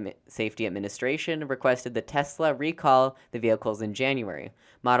Traffic and Safety Administration requested that Tesla recall the vehicles in January.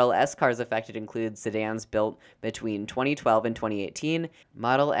 Model S cars affected include sedans built between 2012 and 2018.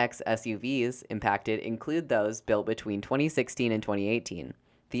 Model X SUVs impacted include those built between 2016 and 2018.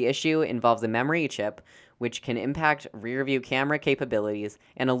 The issue involves a memory chip, which can impact rear-view camera capabilities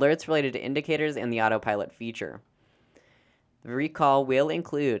and alerts related to indicators and the autopilot feature. The recall will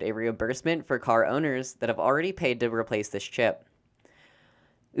include a reimbursement for car owners that have already paid to replace this chip.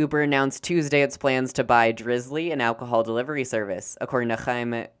 Uber announced Tuesday its plans to buy Drizzly, an alcohol delivery service. According to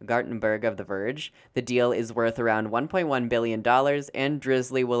Chaim Gartenberg of The Verge, the deal is worth around $1.1 billion, and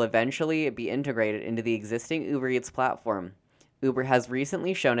Drizzly will eventually be integrated into the existing Uber Eats platform. Uber has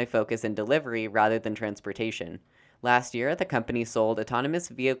recently shown a focus in delivery rather than transportation. Last year, the company sold autonomous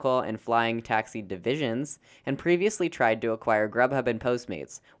vehicle and flying taxi divisions and previously tried to acquire Grubhub and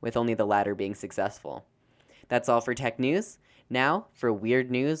Postmates, with only the latter being successful. That's all for tech news. Now for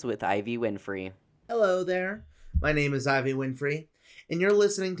weird news with Ivy Winfrey. Hello there. My name is Ivy Winfrey, and you're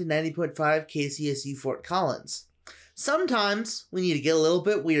listening to 90.5 KCSU Fort Collins. Sometimes we need to get a little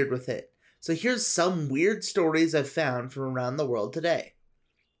bit weird with it. So here's some weird stories I've found from around the world today.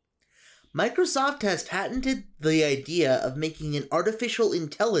 Microsoft has patented the idea of making an artificial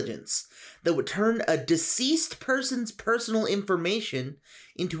intelligence that would turn a deceased person's personal information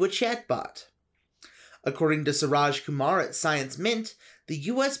into a chatbot. According to Suraj Kumar at Science Mint, the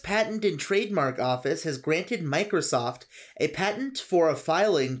U.S. Patent and Trademark Office has granted Microsoft a patent for a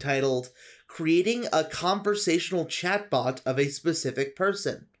filing titled Creating a Conversational Chatbot of a Specific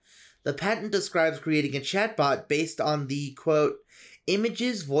Person. The patent describes creating a chatbot based on the, quote,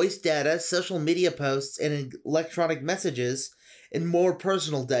 images, voice data, social media posts, and electronic messages, and more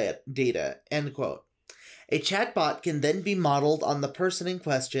personal data, end quote. A chatbot can then be modeled on the person in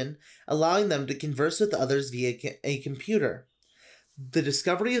question, allowing them to converse with others via a computer. The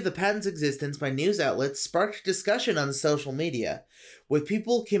discovery of the patent's existence by news outlets sparked discussion on social media, with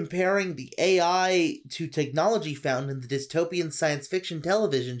people comparing the AI to technology found in the dystopian science fiction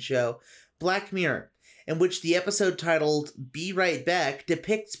television show Black Mirror, in which the episode titled Be Right Back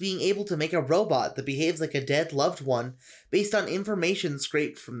depicts being able to make a robot that behaves like a dead loved one based on information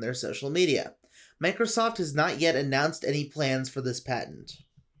scraped from their social media. Microsoft has not yet announced any plans for this patent.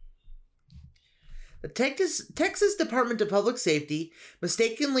 The Texas Department of Public Safety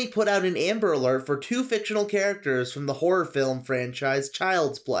mistakenly put out an Amber Alert for 2 fictional characters from the horror film franchise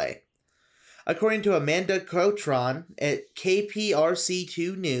Child's Play. According to Amanda Cotron at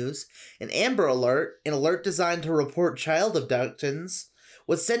KPRC2 News, an Amber Alert, an alert designed to report child abductions,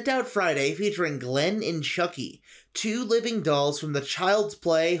 was sent out Friday featuring Glenn and Chucky, 2 living dolls from the Child's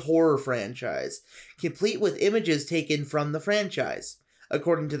Play horror franchise, complete with images taken from the franchise.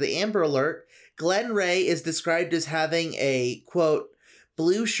 According to the Amber Alert, Glenn Ray is described as having a, quote,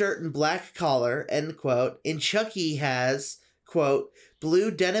 blue shirt and black collar, end quote, and Chucky has, quote,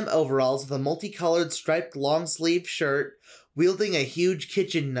 blue denim overalls with a multicolored striped long-sleeve shirt, wielding a huge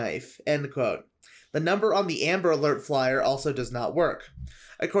kitchen knife, end quote. The number on the Amber Alert flyer also does not work.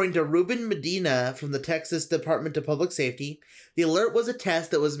 According to Ruben Medina from the Texas Department of Public Safety, the alert was a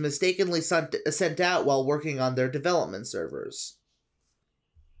test that was mistakenly sent out while working on their development servers.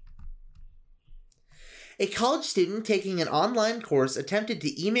 A college student taking an online course attempted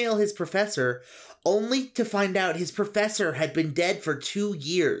to email his professor only to find out his professor had been dead for 2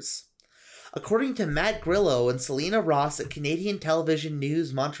 years. According to Matt Grillo and Selena Ross at Canadian Television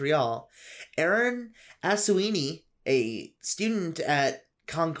News Montreal, Aaron Asuini, a student at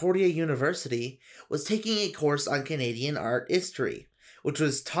Concordia University, was taking a course on Canadian art history, which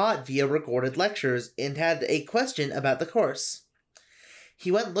was taught via recorded lectures, and had a question about the course. He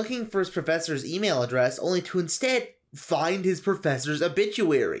went looking for his professor's email address, only to instead find his professor's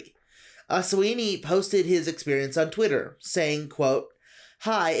obituary. Asuini posted his experience on Twitter, saying, quote,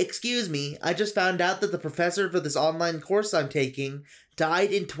 "Hi, excuse me, I just found out that the professor for this online course I'm taking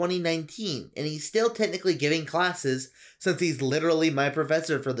died in 2019, and he's still technically giving classes since he's literally my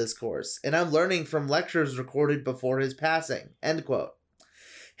professor for this course, and I'm learning from lectures recorded before his passing," end quote.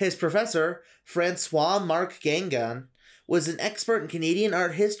 His professor, Francois-Marc Gangan, was an expert in Canadian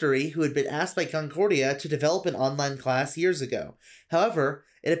art history who had been asked by Concordia to develop an online class years ago. However,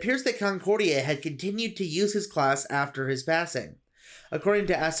 it appears that Concordia had continued to use his class after his passing. According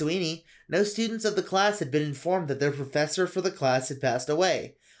to Asuini, no students of the class had been informed that their professor for the class had passed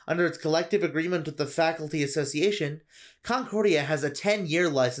away. Under its collective agreement with the Faculty Association, Concordia has a 10-year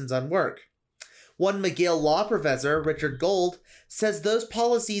license on work. One McGill law professor, Richard Gold, says those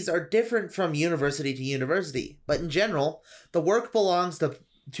policies are different from university to university, but in general, the work belongs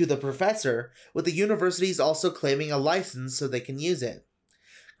to the professor, with the universities also claiming a license so they can use it.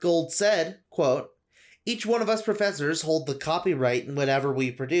 Gold said, quote, "Each one of us professors hold the copyright in whatever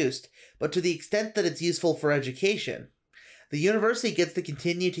we produced, but to the extent that it's useful for education. The university gets to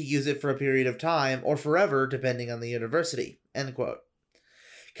continue to use it for a period of time, or forever, depending on the university," end quote.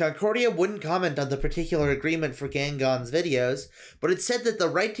 Concordia wouldn't comment on the particular agreement for Gangan's videos, but it said that the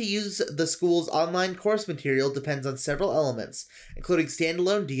right to use the school's online course material depends on several elements, including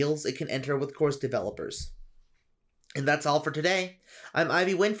standalone deals it can enter with course developers. And that's all for today. I'm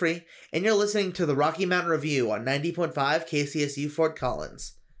Ivy Winfrey, and you're listening to the Rocky Mountain Review on 90.5 KCSU Fort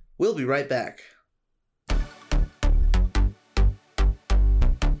Collins. We'll be right back.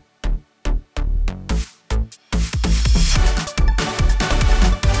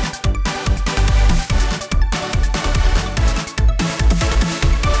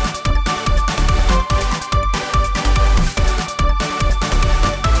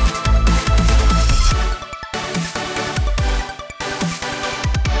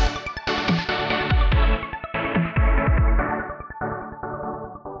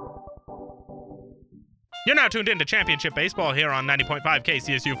 You're now tuned in to Championship Baseball here on 90.5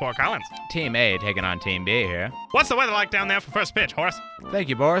 KCSU Fort Collins. Team A taking on Team B here. What's the weather like down there for first pitch, Horace? Thank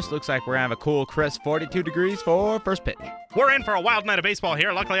you, Boris. Looks like we're going to have a cool, crisp 42 degrees for first pitch. We're in for a wild night of baseball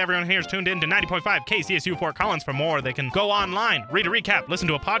here. Luckily, everyone here is tuned in to 90.5 KCSU Fort Collins. For more, they can go online, read a recap, listen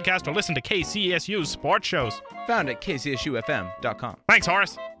to a podcast, or listen to KCSU sports shows. Found at kcsufm.com. Thanks,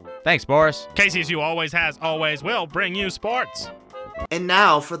 Horace. Thanks, Boris. KCSU always has, always will bring you sports. And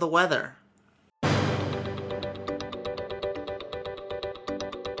now for the weather.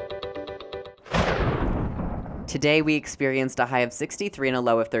 Today we experienced a high of 63 and a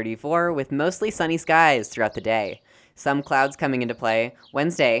low of 34, with mostly sunny skies throughout the day. Some clouds coming into play.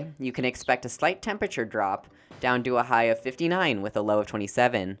 Wednesday, you can expect a slight temperature drop, down to a high of 59 with a low of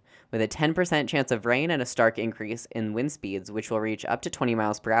 27, with a 10% chance of rain and a stark increase in wind speeds, which will reach up to 20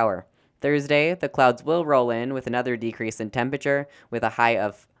 miles per hour. Thursday, the clouds will roll in with another decrease in temperature, with a high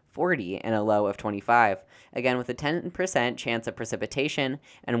of 40 and a low of 25, again with a 10% chance of precipitation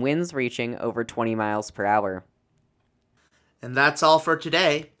and winds reaching over 20 miles per hour. And that's all for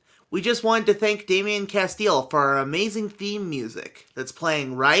today. We just wanted to thank Damian Castile for our amazing theme music that's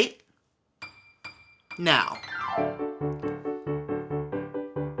playing right now.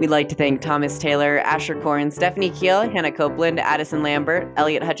 We'd like to thank Thomas Taylor, Asher Korn, Stephanie Keel, Hannah Copeland, Addison Lambert,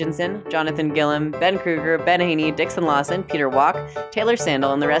 Elliot Hutchinson, Jonathan Gillum, Ben Kruger, Ben Haney, Dixon Lawson, Peter Walk, Taylor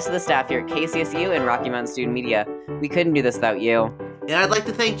Sandel, and the rest of the staff here at KCSU and Rocky Mountain Student Media. We couldn't do this without you. And I'd like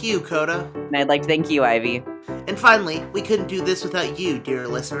to thank you, Coda. And I'd like to thank you, Ivy. And finally, we couldn't do this without you, dear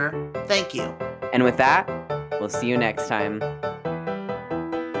listener. Thank you. And with that, we'll see you next time.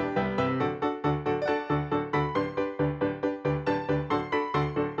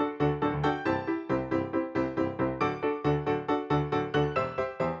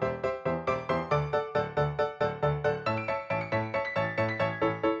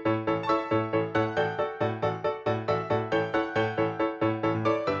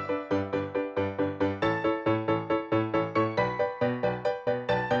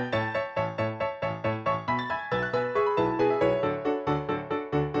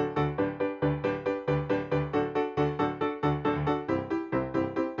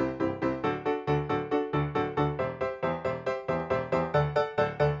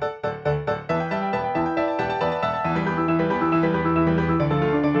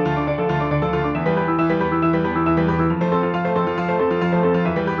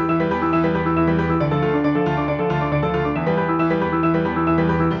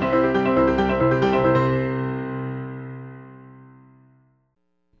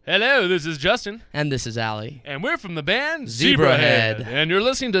 Hello, this is Justin. And this is Allie. And we're from the band Zebrahead. And you're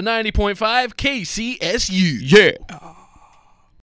listening to 90.5 KCSU. Yeah.